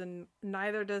kids, and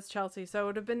neither does Chelsea. So it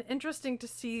would have been interesting to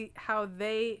see how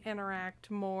they interact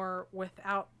more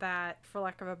without that, for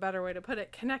lack of a better way to put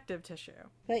it, connective tissue.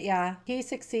 But yeah, he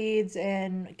succeeds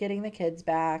in getting the kids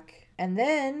back, and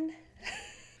then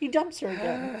he dumps her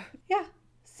again. Yeah.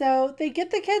 So they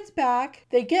get the kids back,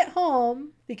 they get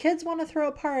home, the kids want to throw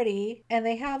a party, and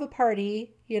they have a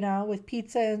party, with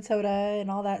pizza and soda and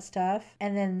all that stuff.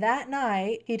 And then that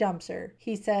night, he dumps her.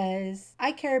 He says,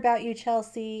 I care about you,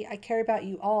 Chelsea. I care about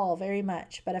you all very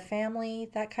much, but a family,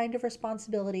 that kind of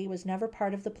responsibility was never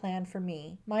part of the plan for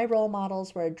me. My role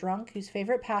models were a drunk whose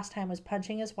favorite pastime was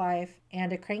punching his wife,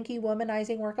 and a cranky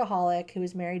womanizing workaholic who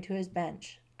was married to his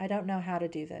bench. I don't know how to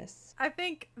do this. I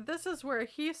think this is where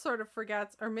he sort of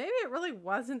forgets, or maybe it really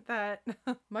wasn't that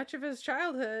much of his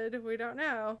childhood, we don't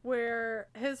know, where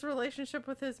his relationship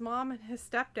with his mom and his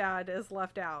stepdad is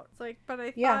left out. It's like, but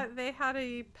I thought they had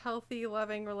a healthy,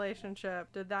 loving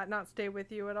relationship. Did that not stay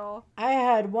with you at all? I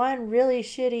had one really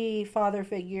shitty father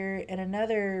figure and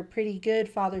another pretty good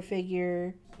father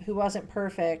figure who wasn't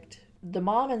perfect. The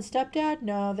mom and stepdad,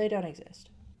 no, they don't exist.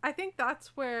 I think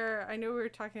that's where, I know we were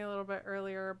talking a little bit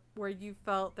earlier, where you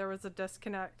felt there was a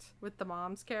disconnect with the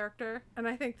mom's character. And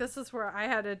I think this is where I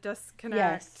had a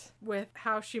disconnect with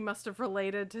how she must have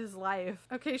related to his life.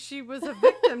 Okay, she was a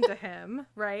victim to him,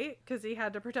 right? Because he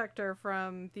had to protect her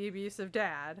from the abusive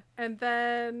dad. And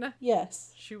then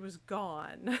she was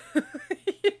gone.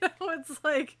 It's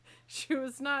like she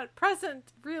was not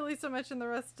present really so much in the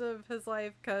rest of his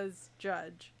life because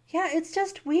Judge. Yeah, it's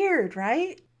just weird,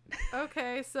 right?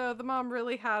 Okay, so the mom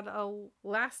really had a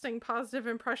lasting positive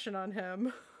impression on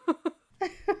him.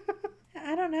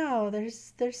 I don't know.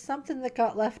 There's something that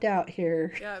got left out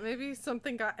here. Yeah, maybe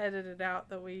something got edited out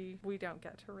that we don't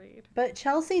get to read. But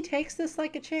Chelsea takes this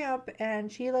like a champ,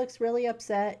 and she looks really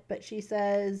upset, but she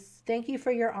says, thank you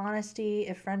for your honesty.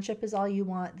 If friendship is all you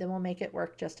want, then we'll make it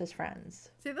work just as friends.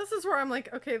 See, this is where I'm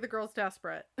like, okay, the girl's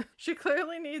desperate. She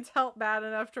clearly needs help bad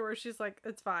enough to where she's like,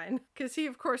 it's fine. Because he,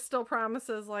 of course, still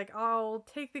promises, like, I'll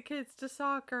take the kids to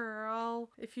soccer.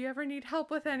 If you ever need help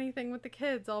with anything with the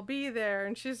kids, I'll be there.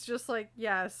 And she's just like,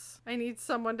 yes, I need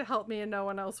someone to help me and no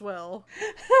one else will.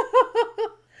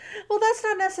 Well, that's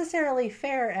not necessarily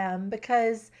fair, Em,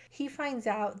 because he finds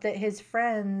out that his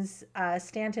friends,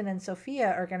 Stanton and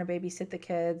Sophia, are going to babysit the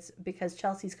kids because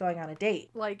Chelsea's going on a date.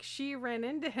 Like, she ran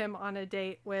into him on a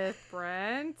date with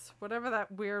Brent, whatever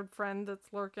that weird friend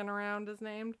that's lurking around is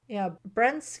named. Yeah,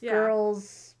 Brent's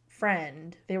girl's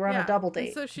friend. They were on a double date.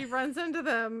 And so she runs into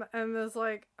them and is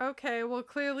like, okay, well,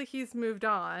 clearly he's moved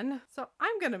on, so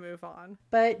I'm going to move on.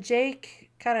 But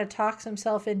Jake kind of talks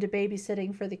himself into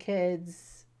babysitting for the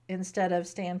kids instead of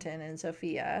Stanton and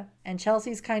Sophia. And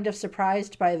Chelsea's kind of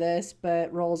surprised by this,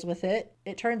 but rolls with it.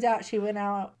 It turns out she went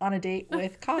out on a date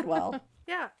with Caldwell.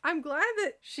 Yeah, I'm glad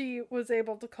that she was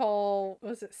able to call,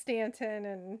 was it Stanton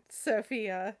and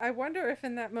Sophia? I wonder if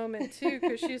in that moment too,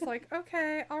 because she's like,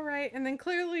 okay, all right. And then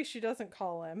clearly she doesn't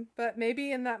call him. But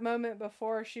maybe in that moment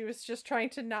before, she was just trying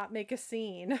to not make a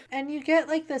scene. And you get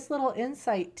like this little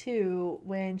insight too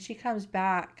when she comes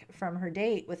back from her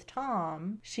date with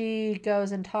Tom. She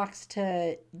goes and talks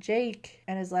to Jake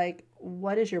and is like,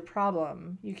 what is your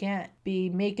problem? You can't be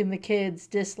making the kids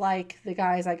dislike the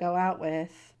guys I go out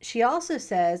with. She also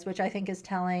says, which I think is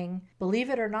telling,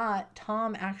 believe it or not,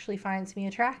 Tom actually finds me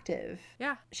attractive.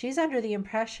 Yeah. She's under the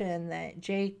impression that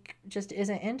Jake just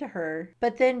isn't into her.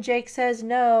 But then Jake says,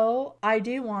 no, I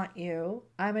do want you.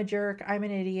 I'm a jerk. I'm an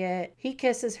idiot. He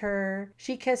kisses her.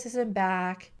 She kisses him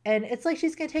back. And it's like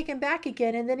she's going to take him back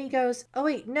again. And then he goes, oh,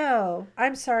 wait, no.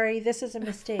 I'm sorry. This is a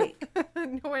mistake.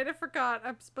 No, wait, I forgot.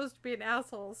 I'm supposed to be an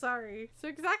asshole. Sorry. So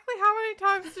exactly how many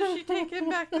times does she take him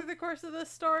back through the course of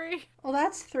this story? Well,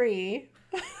 that's 3.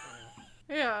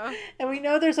 Yeah. And we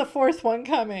know there's a 4th one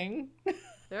coming.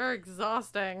 They're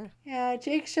exhausting. Yeah,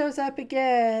 Jake shows up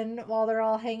again while they're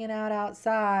all hanging out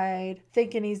outside,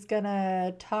 thinking he's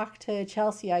gonna talk to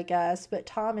Chelsea, I guess, but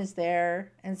Tom is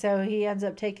there, and so he ends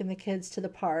up taking the kids to the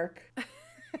park.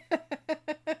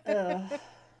 Ugh.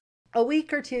 A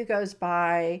week or 2 goes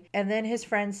by, and then his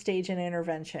friends stage an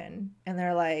intervention. And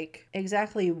they're like,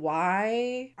 exactly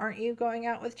why aren't you going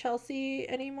out with Chelsea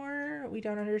anymore? We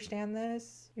don't understand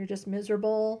this. You're just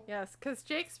miserable. Yes, because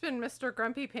Jake's been Mr.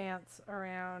 Grumpy Pants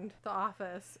around the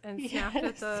office and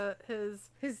snapped at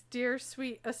his dear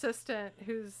sweet assistant,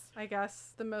 who's, I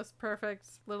guess, the most perfect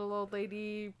little old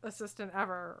lady assistant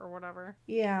ever or whatever.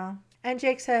 Yeah. And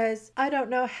Jake says, I don't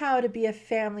know how to be a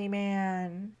family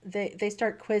man. They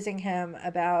start quizzing him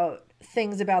about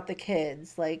things about the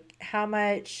kids, like how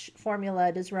much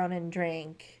formula does Ronan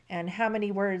drink, and how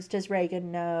many words does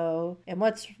Reagan know, and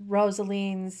what's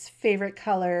Rosaline's favorite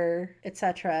color,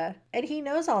 etc. And he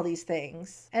knows all these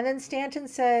things. And then Stanton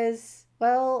says,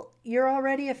 well, you're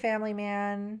already a family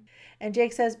man. And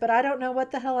Jake says, but I don't know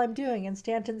what the hell I'm doing. And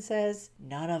Stanton says,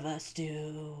 none of us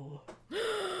do.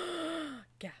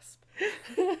 Gasp.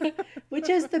 Which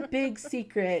is the big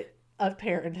secret of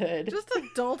parenthood. Just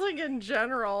adulting in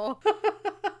general.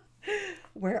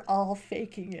 We're all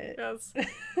faking it. Yes.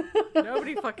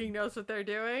 Nobody fucking knows what they're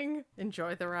doing.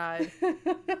 Enjoy the ride.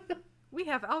 We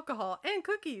have alcohol and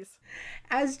cookies.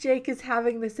 As Jake is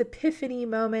having this epiphany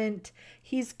moment,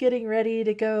 he's getting ready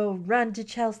to go run to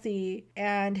Chelsea,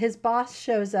 and his boss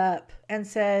shows up and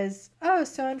says, oh,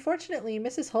 so unfortunately,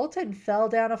 Mrs. Holton fell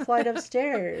down a flight of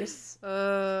stairs.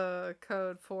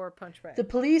 Code for punchback. The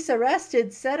police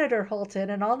arrested Senator Holton,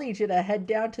 and I'll need you to head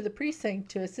down to the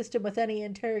precinct to assist him with any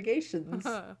interrogations.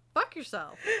 Fuck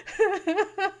yourself.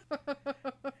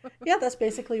 Yeah, that's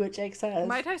basically what Jake says.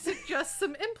 Might I suggest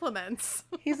some implements?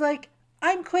 He's like,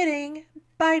 I'm quitting.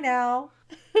 Bye now.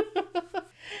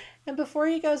 And before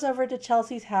he goes over to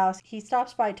Chelsea's house, he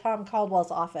stops by Tom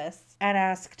Caldwell's office and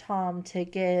asks Tom to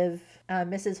give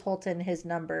Mrs. Holton his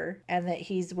number and that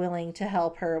he's willing to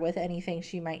help her with anything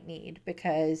she might need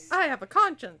because I have a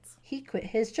conscience. He quit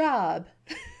his job.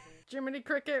 Jiminy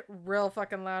Cricket, real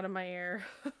fucking loud in my ear.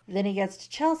 Then he gets to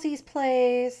Chelsea's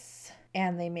place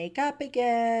and they make up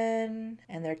again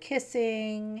and they're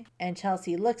kissing and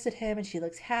Chelsea looks at him and she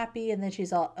looks happy and then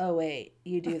she's all, oh wait,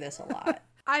 you do this a lot.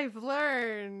 I've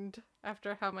learned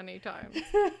after how many times.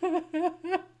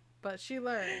 But she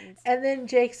learns. And then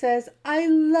Jake says, I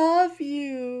love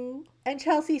you. And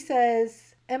Chelsea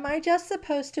says, am I just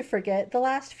supposed to forget the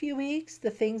last few weeks? The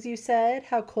things you said?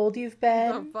 How cold you've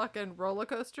been? The fucking roller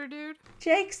coaster, dude.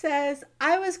 Jake says,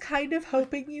 I was kind of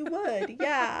hoping you would.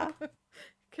 Yeah.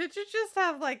 Could you just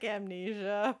have, like,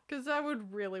 amnesia? Because that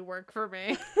would really work for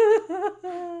me.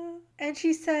 And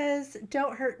she says,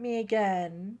 don't hurt me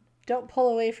again. Don't pull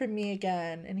away from me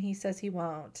again. And he says he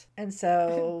won't. And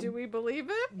so... Do we believe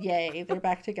it? Yay, they're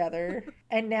back together.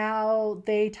 And now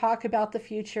they talk about the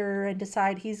future and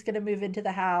decide he's going to move into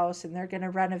the house and they're going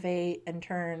to renovate and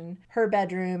turn her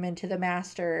bedroom into the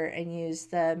master and use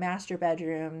the master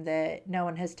bedroom that no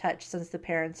one has touched since the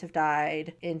parents have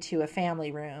died into a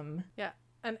family room. Yeah.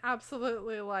 An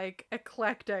absolutely, like,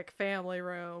 eclectic family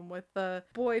room with the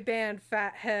boy band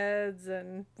fat heads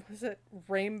and, was it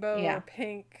rainbow or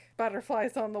pink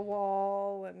butterflies on the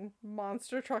wall and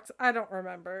monster trucks? I don't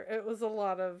remember. It was a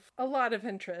lot of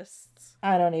interests.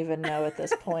 I don't even know at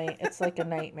this point. It's like a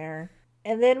nightmare.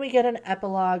 And then we get an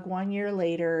epilogue 1 year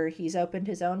later. He's opened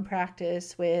his own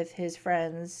practice with his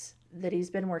friends that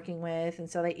he's been working with, and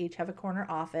so they each have a corner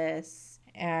office.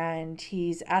 And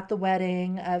he's at the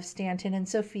wedding of Stanton and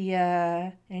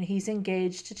Sophia, and he's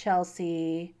engaged to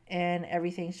Chelsea, and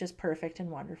everything's just perfect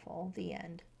and wonderful. The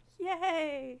end. Yay!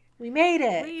 Yay! We made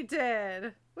it! We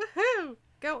did! Woohoo!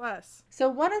 Go us. So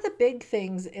one of the big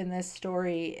things in this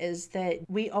story is that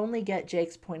we only get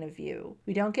Jake's point of view.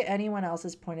 We don't get anyone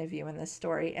else's point of view in this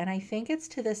story. And I think it's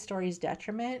to this story's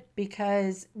detriment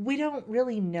because we don't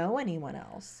really know anyone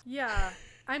else. Yeah.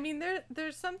 I mean,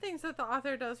 there's some things that the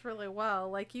author does really well.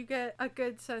 Like, you get a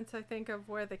good sense, I think, of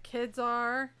where the kids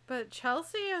are. But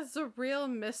Chelsea is a real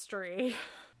mystery.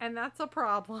 And that's a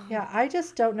problem. Yeah, I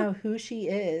just don't know who she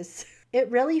is. It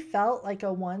really felt like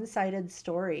a one-sided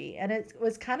story. And it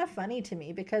was kind of funny to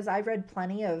me because I've read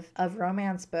plenty of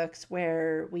romance books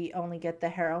where we only get the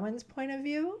heroine's point of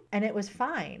view, and it was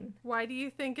fine. Why do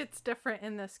you think it's different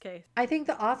in this case? I think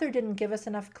the author didn't give us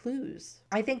enough clues.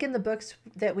 I think in the books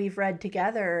that we've read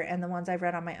together and the ones I've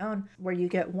read on my own, where you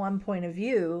get one point of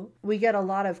view, we get a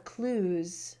lot of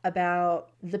clues about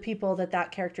the people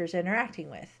that character is interacting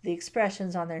with. The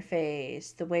expressions on their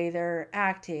face, the way they're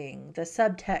acting, the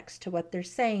subtext to what they're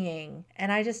saying.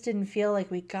 And I just didn't feel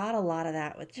like we got a lot of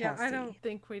that with Chelsea. Yeah, I don't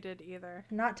think we did either.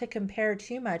 Not to compare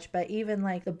too much, but even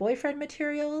like the boyfriend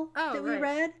material that we right.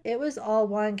 read, it was all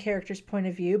one character's point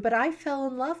of view, but I fell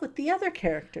in love with the other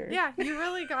character. Yeah, you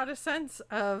really got a sense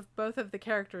of both of the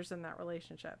characters in that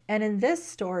relationship. And in this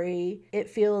story, it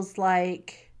feels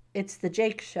like it's the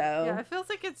Jake show. Yeah, it feels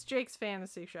like it's Jake's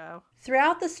fantasy show.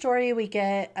 Throughout the story, we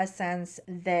get a sense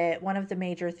that one of the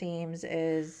major themes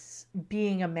is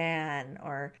being a man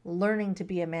or learning to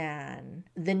be a man,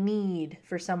 the need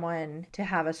for someone to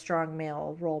have a strong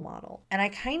male role model. And I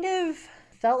kind of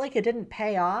felt like it didn't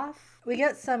pay off. We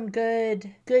get some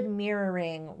good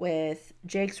mirroring with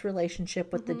Jake's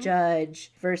relationship with the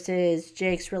judge versus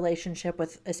Jake's relationship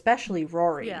with especially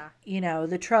Rory. Yeah. You know,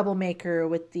 the troublemaker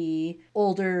with the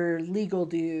older legal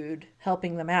dude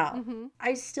helping them out.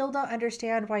 I still don't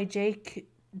understand why Jake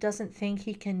doesn't think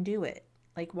he can do it.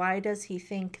 Like, why does he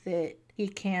think that he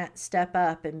can't step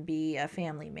up and be a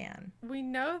family man? We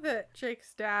know that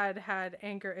Jake's dad had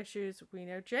anger issues. We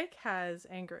know Jake has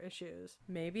anger issues.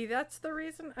 Maybe that's the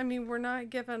reason. I mean, we're not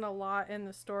given a lot in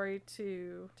the story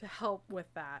to help with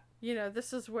that. You know,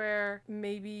 this is where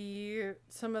maybe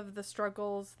some of the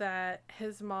struggles that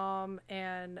his mom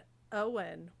and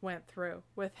Owen went through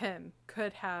with him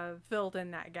could have filled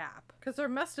in that gap, because there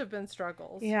must have been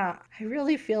struggles. Yeah, I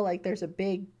really feel like there's a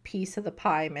big piece of the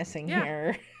pie missing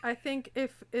here. I think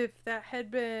if that had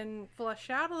been fleshed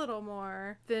out a little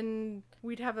more, then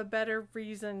we'd have a better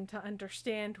reason to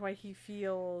understand why he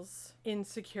feels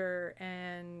insecure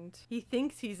and he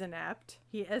thinks he's inept.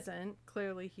 He isn't.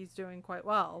 Clearly he's doing quite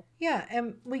well. Yeah,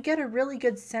 and we get a really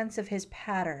good sense of his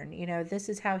pattern. You know, this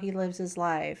is how he lives his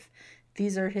life.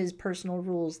 These are his personal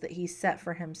rules that he set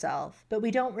for himself. But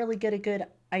we don't really get a good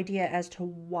idea as to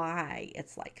why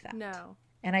it's like that. No.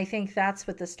 And I think that's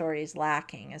what the story is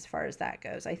lacking as far as that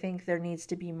goes. I think there needs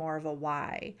to be more of a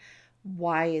why.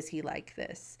 Why is he like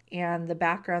this? And the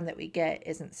background that we get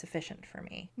isn't sufficient for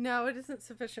me. No, it isn't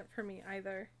sufficient for me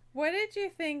either. What did you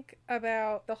think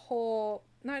about the whole,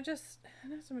 not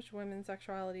so much women's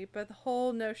sexuality, but the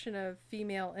whole notion of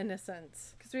female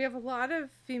innocence? Because we have a lot of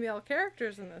female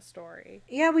characters in this story.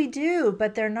 Yeah, we do,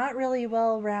 but they're not really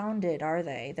well-rounded, are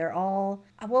they? They're all...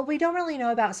 Well, we don't really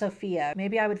know about Sophia.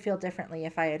 Maybe I would feel differently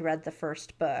if I had read the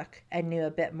first book and knew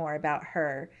a bit more about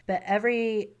her. But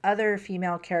every other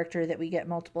female character that we get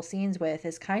multiple scenes with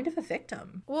is kind of a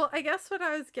victim. Well, I guess what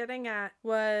I was getting at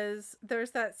was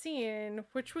there's that scene,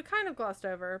 which we kind of glossed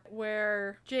over,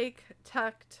 where Jake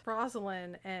tucked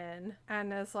Rosalind in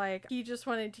and is like, he just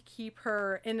wanted to keep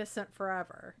her innocent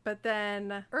forever. But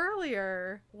then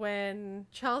earlier, when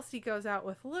Chelsea goes out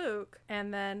with Luke,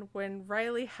 and then when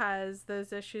Riley has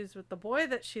those issues with the boy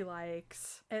that she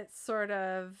likes, it's sort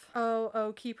of,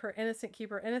 oh, keep her innocent, keep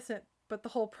her innocent. But the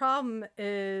whole problem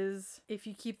is if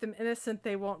you keep them innocent,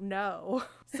 they won't know.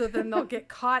 So then they'll get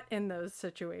caught in those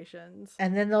situations.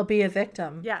 And then they'll be a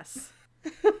victim. Yes.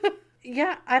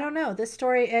 Yeah, I don't know. This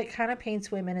story, it kind of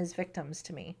paints women as victims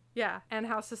to me. Yeah, and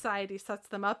how society sets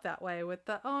them up that way with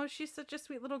the, oh, she's such a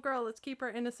sweet little girl, let's keep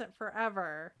her innocent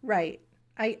forever. Right.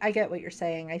 I get what you're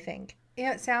saying, I think.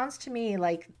 Yeah, it sounds to me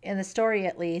like, in the story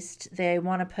at least, they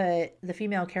want to put the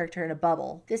female character in a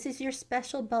bubble. This is your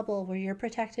special bubble where you're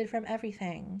protected from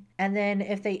everything. And then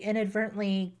if they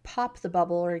inadvertently pop the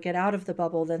bubble or get out of the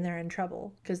bubble, then they're in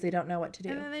trouble because they don't know what to do.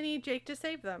 And then they need Jake to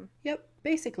save them. Yep,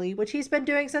 basically, which he's been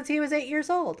doing since he was 8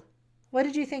 years old. What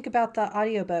did you think about the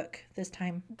audiobook this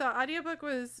time? The audiobook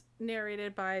was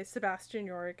narrated by Sebastian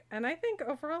York, and I think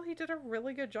overall he did a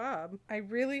really good job. I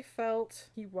really felt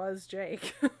he was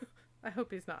Jake. I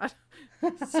hope he's not.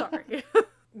 Sorry.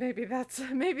 maybe that's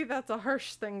a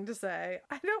harsh thing to say.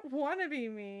 I don't want to be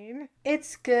mean.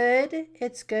 It's good.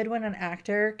 It's good when an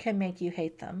actor can make you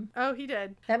hate them. Oh, he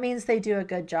did. That means they do a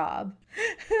good job.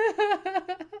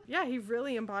 Yeah, he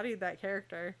really embodied that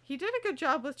character. He did a good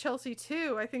job with Chelsea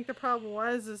too. I think the problem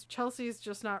is Chelsea's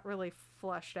just not really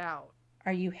fleshed out.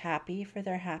 Are you happy for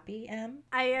their happy, Em?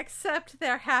 I accept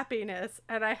their happiness,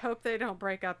 and I hope they don't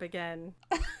break up again.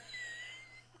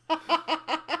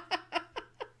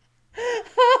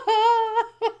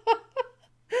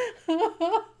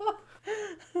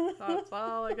 That's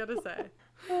all I gotta say.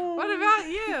 What about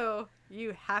you?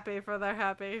 You happy for their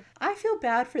happy? I feel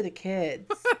bad for the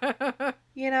kids.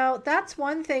 You know, that's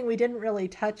one thing we didn't really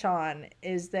touch on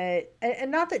is that,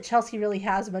 and not that Chelsea really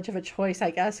has much of a choice,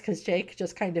 I guess, because Jake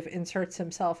just kind of inserts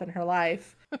himself in her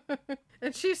life.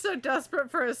 And she's so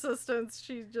desperate for assistance,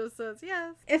 she just says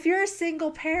yes. If you're a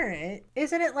single parent,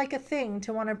 isn't it like a thing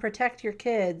to want to protect your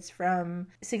kids from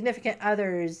significant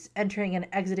others entering and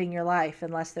exiting your life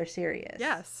unless they're serious?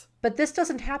 Yes. But this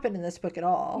doesn't happen in this book at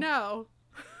all. No.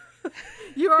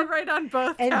 You are right on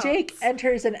both And counts. Jake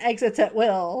enters and exits at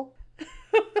will.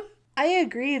 I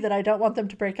agree that I don't want them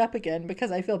to break up again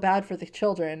because I feel bad for the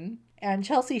children. And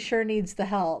Chelsea sure needs the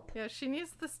help. Yeah, she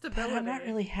needs the But stability. I'm not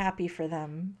really happy for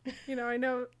them. You know, I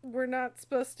know we're not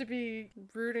supposed to be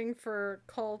rooting for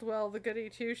Caldwell the goody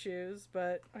two-shoes,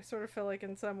 but I sort of feel like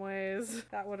in some ways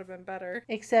that would have been better.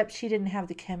 Except she didn't have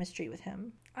the chemistry with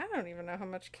him. I don't even know how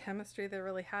much chemistry they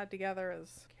really had together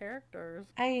as characters.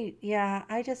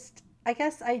 I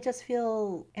guess I just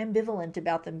feel ambivalent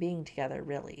about them being together,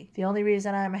 really. The only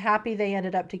reason I'm happy they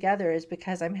ended up together is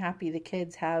because I'm happy the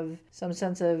kids have some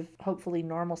sense of, hopefully,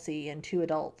 normalcy and two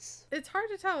adults. It's hard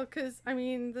to tell because, I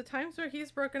mean, the times where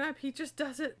he's broken up, he just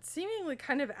does it seemingly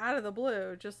kind of out of the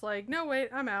blue. Just like, no, wait,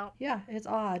 I'm out. Yeah, it's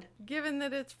odd. Given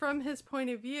that it's from his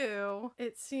point of view,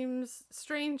 it seems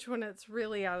strange when it's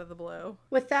really out of the blue.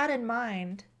 With that in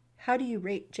mind, how do you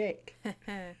rate Jake?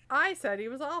 I said he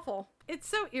was awful. It's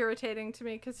so irritating to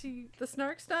me because the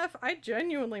snark stuff, I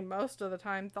genuinely most of the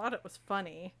time thought it was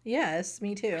funny. Yes,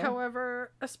 me too.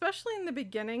 However, especially in the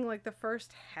beginning, like the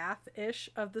first half-ish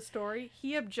of the story,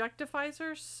 he objectifies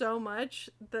her so much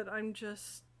that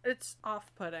it's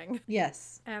off-putting.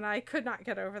 Yes. And I could not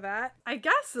get over that. I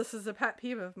guess this is a pet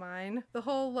peeve of mine. The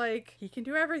whole, like, he can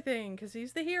do everything because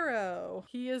he's the hero.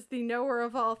 He is the knower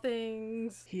of all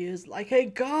things. He is like a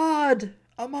god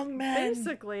among men.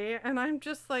 Basically, and I'm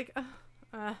just like,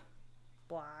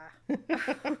 blah.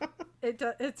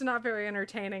 It's not very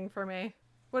entertaining for me.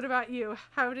 What about you?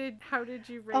 How did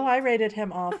you rate? Oh, I rated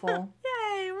him awful.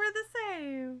 Yay, we're the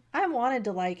same. I wanted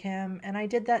to like him, and I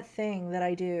did that thing that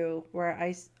I do where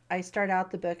I start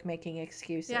out the book making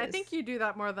excuses. Yeah, I think you do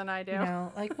that more than I do. You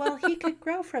know, like, well, he could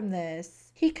grow from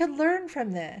this. He could learn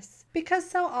from this. Because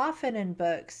so often in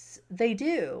books, they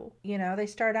do. You know, they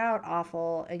start out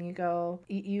awful and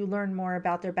you learn more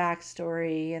about their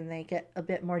backstory and they get a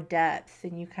bit more depth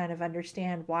and you kind of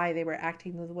understand why they were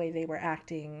acting the way they were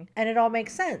acting. And it all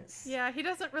makes sense. Yeah, he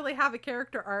doesn't really have a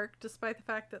character arc despite the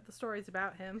fact that the story's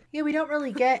about him. Yeah, we don't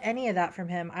really get any of that from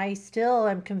him. I still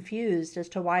am confused as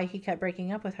to why he kept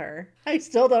breaking up with her. I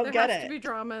still don't get it. There has to be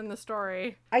drama in the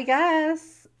story. I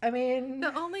guess. I mean...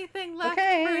 The only thing left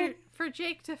for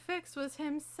Jake to fix was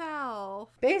himself.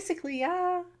 Basically,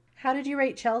 yeah. How did you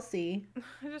rate Chelsea?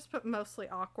 I just put mostly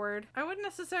awkward. I wouldn't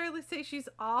necessarily say she's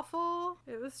awful.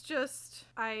 It was just,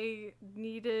 I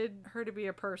needed her to be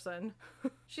a person.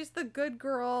 She's the good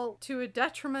girl to a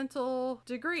detrimental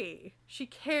degree. She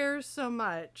cares so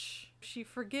much. She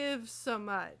forgives so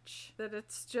much that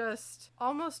it's just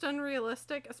almost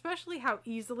unrealistic, especially how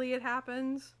easily it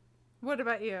happens. What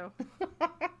about you?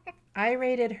 I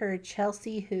rated her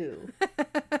Chelsea Who.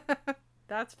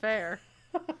 That's fair.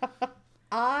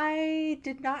 I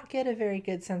did not get a very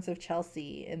good sense of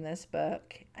Chelsea in this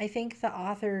book. I think the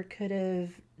author could have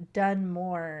done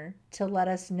more to let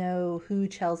us know who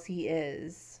Chelsea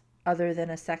is other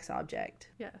than a sex object.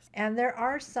 Yes. And there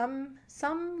are some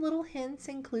little hints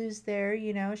and clues there.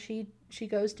 You know, she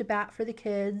goes to bat for the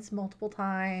kids multiple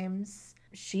times.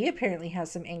 She apparently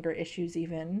has some anger issues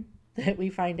even. That we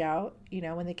find out, you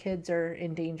know, when the kids are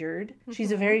endangered.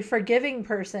 She's a very forgiving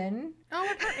person. Oh,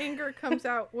 and her anger comes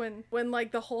out when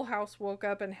like the whole house woke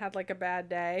up and had like a bad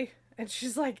day. And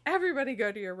she's like, everybody go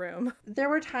to your room. There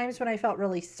were times when I felt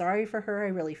really sorry for her. I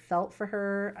really felt for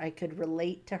her. I could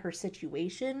relate to her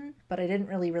situation, but I didn't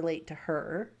really relate to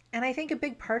her. And I think a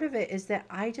big part of it is that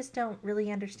I just don't really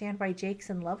understand why Jake's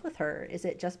in love with her. Is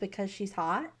it just because she's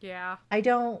hot? Yeah. I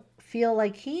don't feel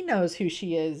like he knows who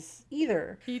she is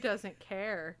either. He doesn't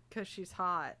care because she's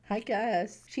hot. I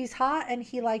guess. She's hot and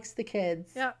he likes the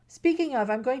kids. Yep. Speaking of,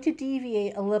 I'm going to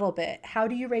deviate a little bit. How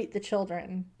do you rate the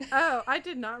children? Oh, I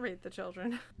did not rate the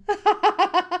children.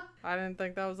 I didn't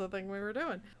think that was the thing we were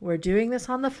doing. We're doing this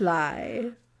on the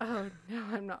fly. Oh, no,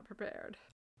 I'm not prepared.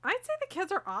 I'd say the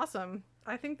kids are awesome.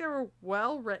 I think they were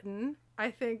well written. I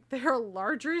think they're a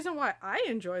large reason why I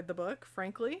enjoyed the book,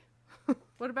 frankly.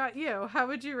 What about you? How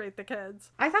would you rate the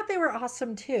kids? I thought they were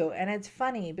awesome too. And it's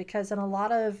funny because in a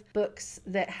lot of books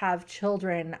that have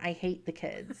children, I hate the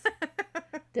kids.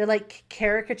 They're like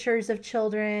caricatures of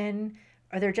children,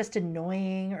 or they're just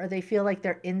annoying, or they feel like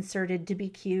they're inserted to be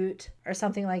cute or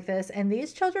something like this. And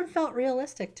these children felt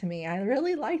realistic to me. I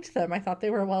really liked them. I thought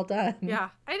they were well done. Yeah,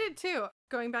 I did too.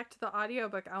 Going back to the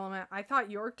audiobook element, I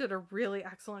thought York did a really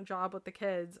excellent job with the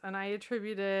kids, and I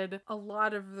attributed a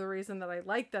lot of the reason that I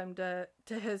liked them to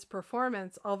his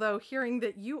performance, although hearing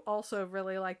that you also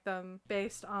really like them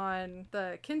based on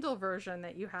the Kindle version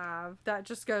that you have, that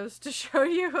just goes to show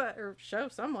you, or show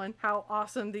someone, how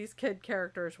awesome these kid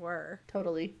characters were.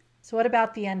 Totally. So what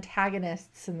about the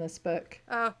antagonists in this book?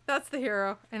 Oh, that's the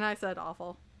hero, and I said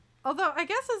awful. Although, I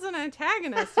guess as an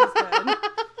antagonist, he's good.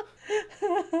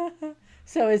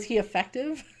 So is he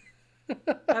effective?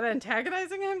 At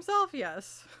antagonizing himself?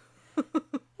 Yes.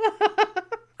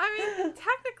 I mean,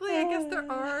 technically, I guess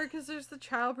there are, because there's the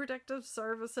Child Protective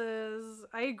Services.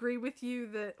 I agree with you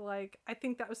that, like, I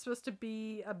think that was supposed to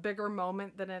be a bigger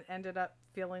moment than it ended up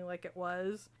feeling like it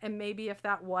was. And maybe if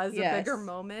that was a bigger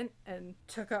moment and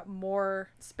took up more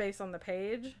space on the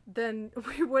page, then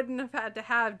we wouldn't have had to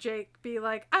have Jake be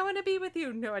like, I want to be with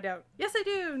you. No, I don't. Yes, I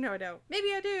do. No, I don't. Maybe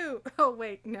I do. Oh,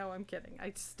 wait. No, I'm kidding.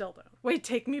 I still don't. Wait,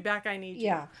 take me back. I need you.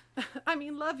 Yeah. I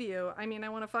mean, love you. I mean, I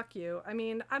want to fuck you. I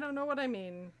mean, I don't know what I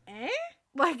mean.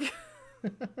 Like,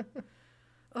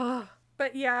 ugh.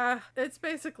 But yeah, it's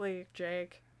basically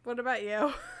Jake. What about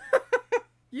you?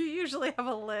 You usually have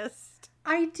a list.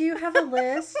 I do have a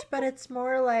list, but it's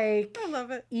more like I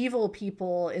love it. Evil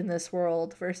people in this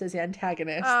world versus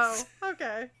antagonists. Oh,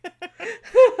 okay.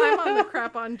 I'm on the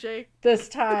crap on Jake this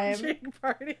time. Jake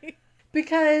party.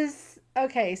 Because,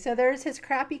 okay, so there's his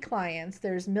crappy clients.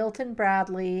 There's Milton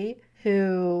Bradley,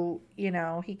 who, you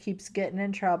know, he keeps getting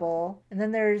in trouble. And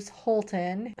then there's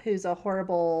Holton, who's a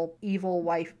horrible, evil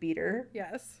wife beater.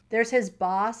 Yes. There's his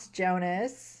boss,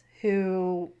 Jonas,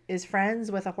 who is friends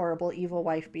with a horrible, evil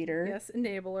wife beater. Yes,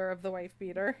 enabler of the wife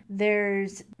beater.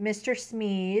 There's Mr.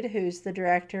 Smead, who's the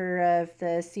director of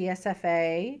the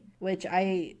CSFA, which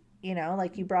you know,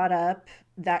 like you brought up,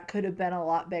 that could have been a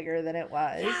lot bigger than it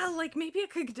was. Yeah, like maybe it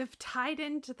could have tied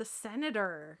into the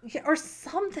senator. Yeah, or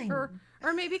something. Or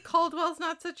maybe Caldwell's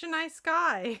not such a nice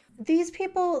guy. These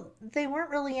people, they weren't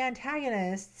really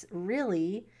antagonists,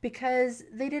 really, because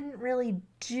they didn't really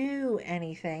do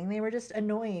anything. They were just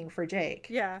annoying for Jake.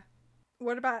 Yeah.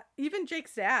 What about even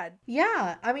Jake's dad?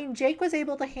 Yeah, I mean, Jake was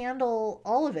able to handle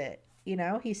all of it. You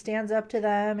know, he stands up to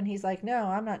them and he's like, no,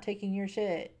 I'm not taking your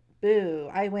shit. Boo,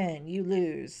 I win, you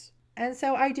lose. And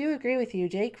so I do agree with you.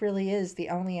 Jake really is the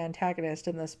only antagonist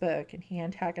in this book, and he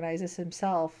antagonizes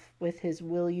himself with his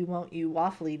will you, won't you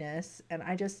waffliness, and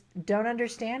I just don't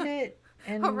understand it,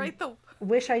 and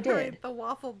wish I did. Write the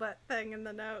waffle butt thing in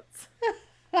the notes.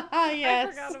 Yes. I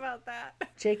forgot about that.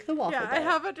 Jake the waffle butt. I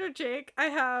have under Jake, I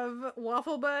have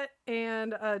waffle butt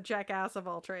and a jackass of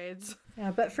all trades.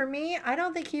 Yeah, but for me, I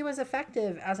don't think he was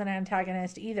effective as an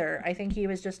antagonist either. I think he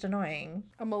was just annoying.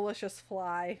 A malicious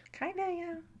fly. Kinda,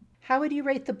 yeah. How would you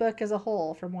rate the book as a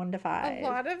whole from 1 to 5? A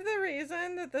lot of the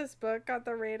reason that this book got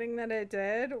the rating that it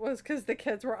did was because the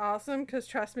kids were awesome, because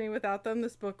trust me, without them,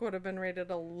 this book would have been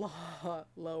rated a lot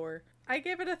lower. I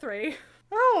gave it a 3.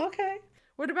 Oh, okay.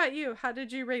 What about you? How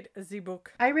did you rate the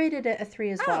book? I rated it a 3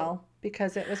 as well,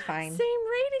 because it was fine. Same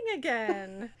rating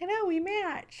again. I know, we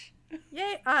match.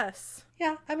 Yay, us.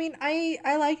 Yeah, I mean,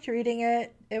 I liked reading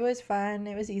it. It was fun.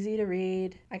 It was easy to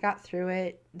read. I got through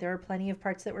it. There were plenty of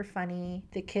parts that were funny.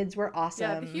 The kids were awesome.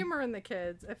 Yeah, the humor in the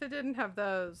kids. If it didn't have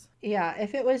those. Yeah,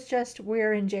 if it was just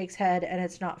we're in Jake's head and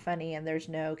it's not funny and there's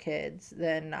no kids,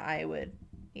 then I would,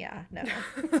 yeah, no.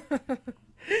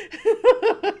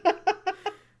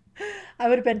 I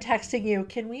would have been texting you,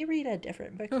 can we read a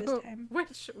different book this time?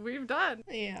 Which we've done.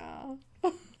 Yeah.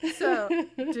 So,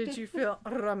 did you feel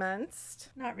romanced?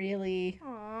 Not really.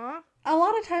 Aww. A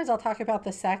lot of times I'll talk about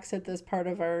the sex at this part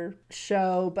of our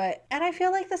show, and I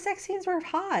feel like the sex scenes were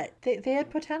hot. They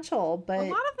had potential, but A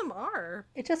lot of them are.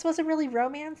 it just wasn't really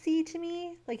romancy to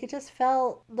me. Like, it just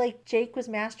felt like Jake was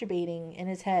masturbating in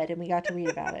his head and we got to read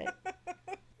about it.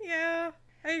 Yeah,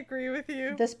 I agree with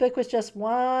you. This book was just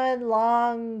one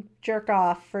long jerk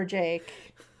off for Jake.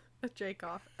 A Jake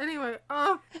off. Anyway,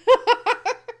 oh,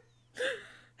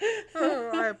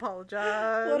 I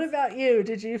apologize. What about you?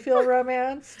 Did you feel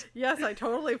romanced? Yes, I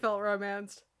totally felt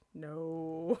romanced.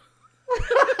 No.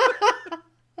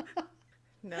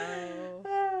 No.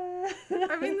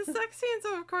 I mean, the sex scenes,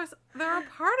 of course, they're a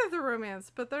part of the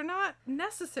romance, but they're not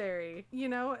necessary, you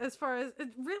know, as far as it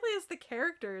really is the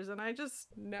characters, and I just,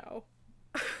 no.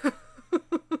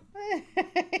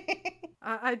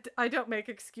 I don't make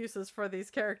excuses for these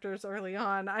characters early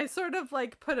on. I sort of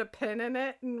like put a pin in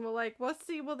it and we're like, we'll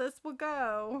see where this will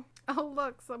go. Oh,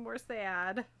 look, some more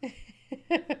sad.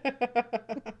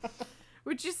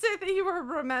 Would you say that you were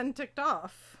romantic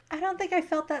off? I don't think I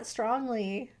felt that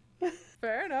strongly.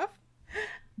 Fair enough.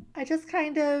 I just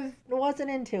kind of wasn't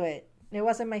into it. It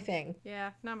wasn't my thing.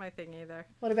 Yeah, not my thing either.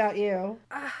 What about you?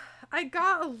 I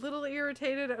got a little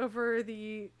irritated over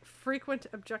the frequent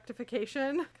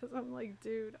objectification because I'm like,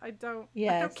 dude, I don't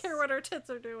care what her tits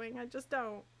are doing. I just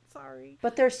don't. Sorry.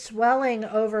 But they're swelling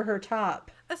over her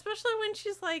top. Especially when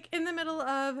she's like in the middle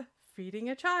of feeding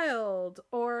a child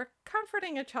or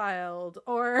comforting a child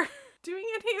or doing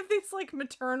any of these like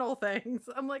maternal things.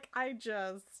 I'm like,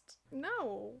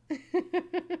 no.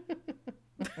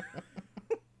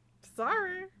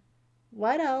 Sorry.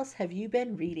 What else have you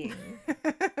been reading?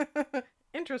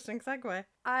 Interesting segue.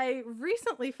 I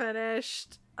recently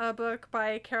finished a book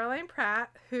by Caroline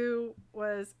Pratt, who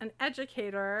was an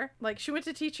educator. Like, she went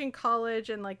to teach in college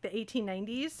in like the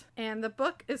 1890s, and the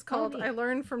book is called I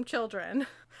Learn from Children.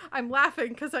 I'm laughing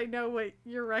because I know what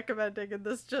you're recommending, and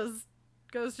this just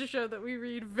goes to show that we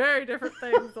read very different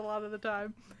things a lot of the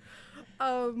time.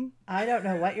 I don't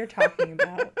know what you're talking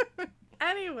about.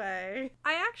 Anyway,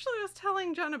 I actually was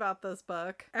telling Jen about this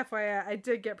book. FYI, I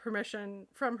did get permission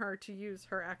from her to use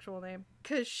her actual name.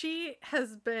 Because she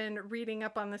has been reading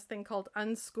up on this thing called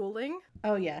unschooling.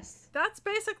 Oh, yes. That's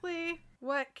basically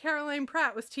what Caroline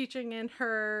Pratt was teaching in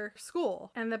her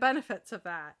school and the benefits of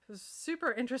that. It was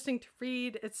super interesting to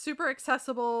read. It's super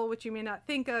accessible, which you may not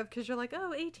think of because you're like,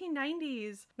 oh,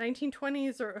 1890s,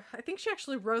 1920s, or I think she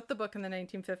actually wrote the book in the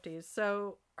 1950s.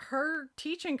 So her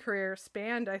teaching career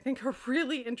spanned, I think, a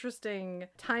really interesting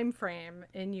time frame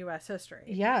in U.S. history.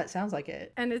 Yeah, it sounds like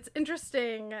it. And it's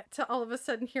interesting to all of a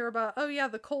sudden hear about, oh yeah,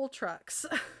 the coal trucks.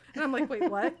 And I'm like, wait,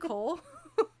 what? Coal?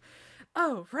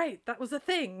 Oh, right, that was a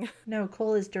thing. No,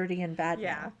 coal is dirty and bad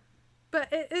now. But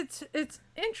it's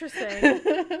interesting.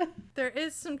 There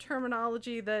is some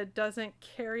terminology that doesn't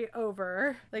carry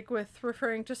over, like with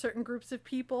referring to certain groups of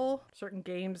people, certain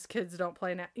games kids don't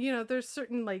play now. You know, there's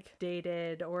certain like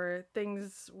dated or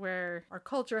things where our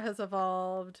culture has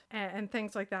evolved and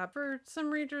things like that. For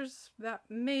some readers, that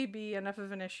may be enough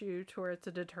of an issue to where it's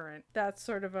a deterrent. That's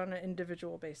sort of on an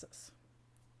individual basis.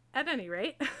 At any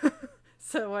rate,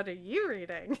 so what are you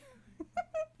reading?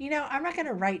 You know, I'm not going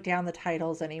to write down the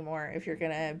titles anymore if you're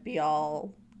going to be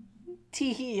all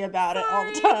tee-hee about it all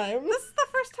the time. This is the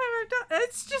first time I've done it.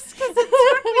 It's just because it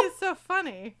struck me as so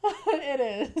funny.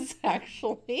 It is,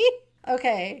 actually.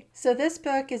 Okay, so this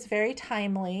book is very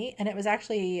timely, and it was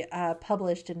actually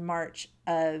published in March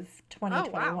of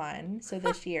 2021, wow. So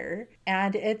this year.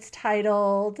 And it's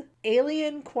titled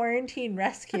Alien Quarantine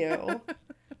Rescue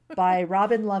by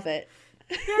Robin Lovett.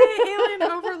 Yay, alien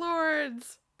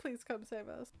overlords! Please come save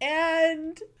us.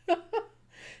 And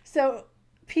so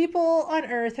people on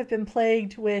Earth have been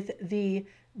plagued with the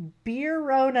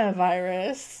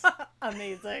Beerona-virus.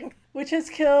 Amazing. Which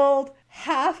has killed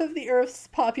half of the Earth's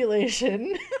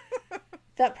population.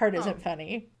 That part isn't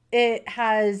funny. It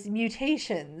has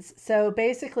mutations. So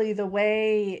basically the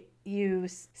way you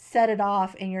set it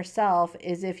off in yourself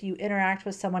is if you interact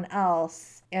with someone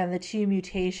else and the two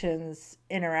mutations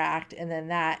interact, and then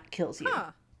that kills you.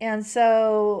 Huh. And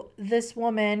so this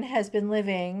woman has been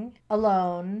living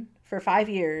alone for 5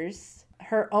 years.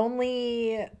 Her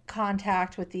only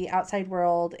contact with the outside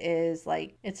world is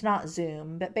like, it's not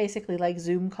Zoom, but basically like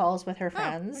Zoom calls with her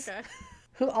friends,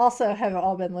 who also have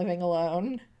all been living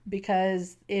alone.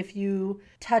 Because if you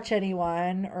touch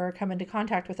anyone or come into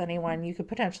contact with anyone, you could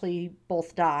potentially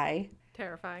both die.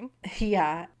 Terrifying.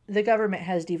 Yeah. The government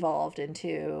has devolved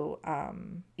into,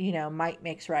 might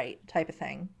makes right type of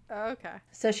thing. Okay.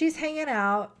 So she's hanging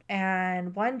out,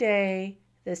 and one day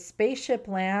This spaceship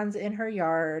lands in her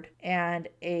yard, and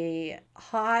a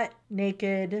hot,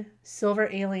 naked silver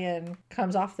alien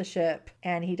comes off the ship,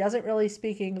 and he doesn't really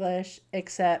speak English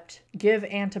except give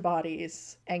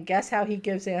antibodies. And guess how he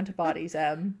gives antibodies,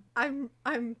 Em? I'm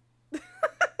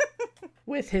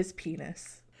With his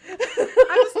penis. I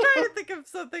was trying to think of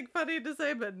something funny to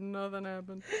say, but nothing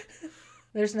happened.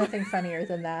 There's nothing funnier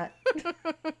than that.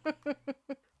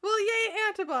 Well, yay,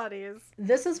 antibodies.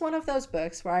 This is one of those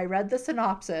books where I read the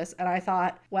synopsis and I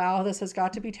thought, wow, this has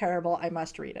got to be terrible. I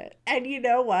must read it. And you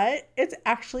know what? It's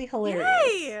actually hilarious.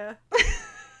 Yay!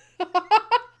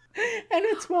 And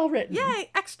it's well written. Yay,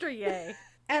 extra yay.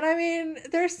 And I mean,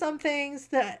 there's some things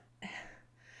that...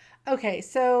 Okay,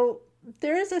 so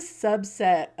there is a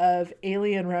subset of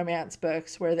alien romance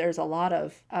books where there's a lot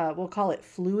of, we'll call it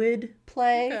fluid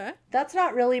play. Okay. That's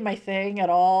not really my thing at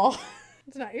all.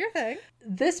 It's not your thing.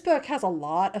 This book has a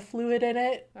lot of fluid in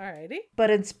it, Alrighty. but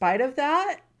in spite of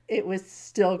that, it was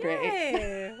still great.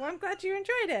 Yay! Well, I'm glad you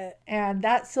enjoyed it. And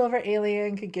that silver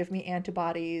alien could give me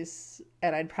antibodies,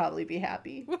 and I'd probably be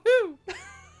happy. Woohoo!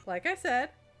 Like I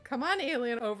said, come on,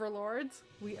 alien overlords.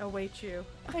 We await you.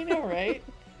 I know, right?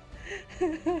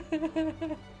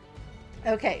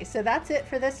 Okay, so that's it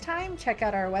for this time. Check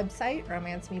out our website,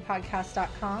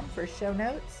 romancemepodcast.com, for show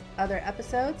notes, other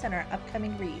episodes, and our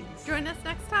upcoming reads. Join us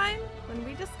next time when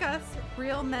we discuss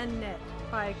Real Men Knit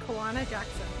by Kawana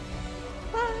Jackson.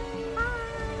 Bye! Bye!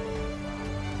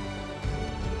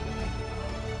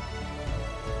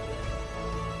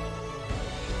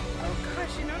 Oh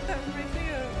gosh, you know what that reminds me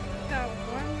of? That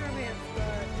one romance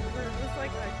book where it was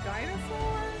like a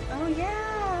dinosaur? Oh,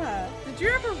 yeah! Did you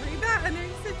ever read that? I know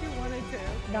you said you wanted to.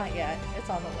 Not yet. It's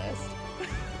on the list.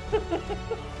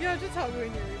 You have to tell me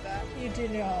when you read that. You do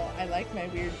know I like my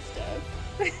weird stuff.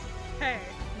 Hey,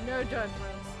 no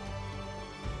judgment.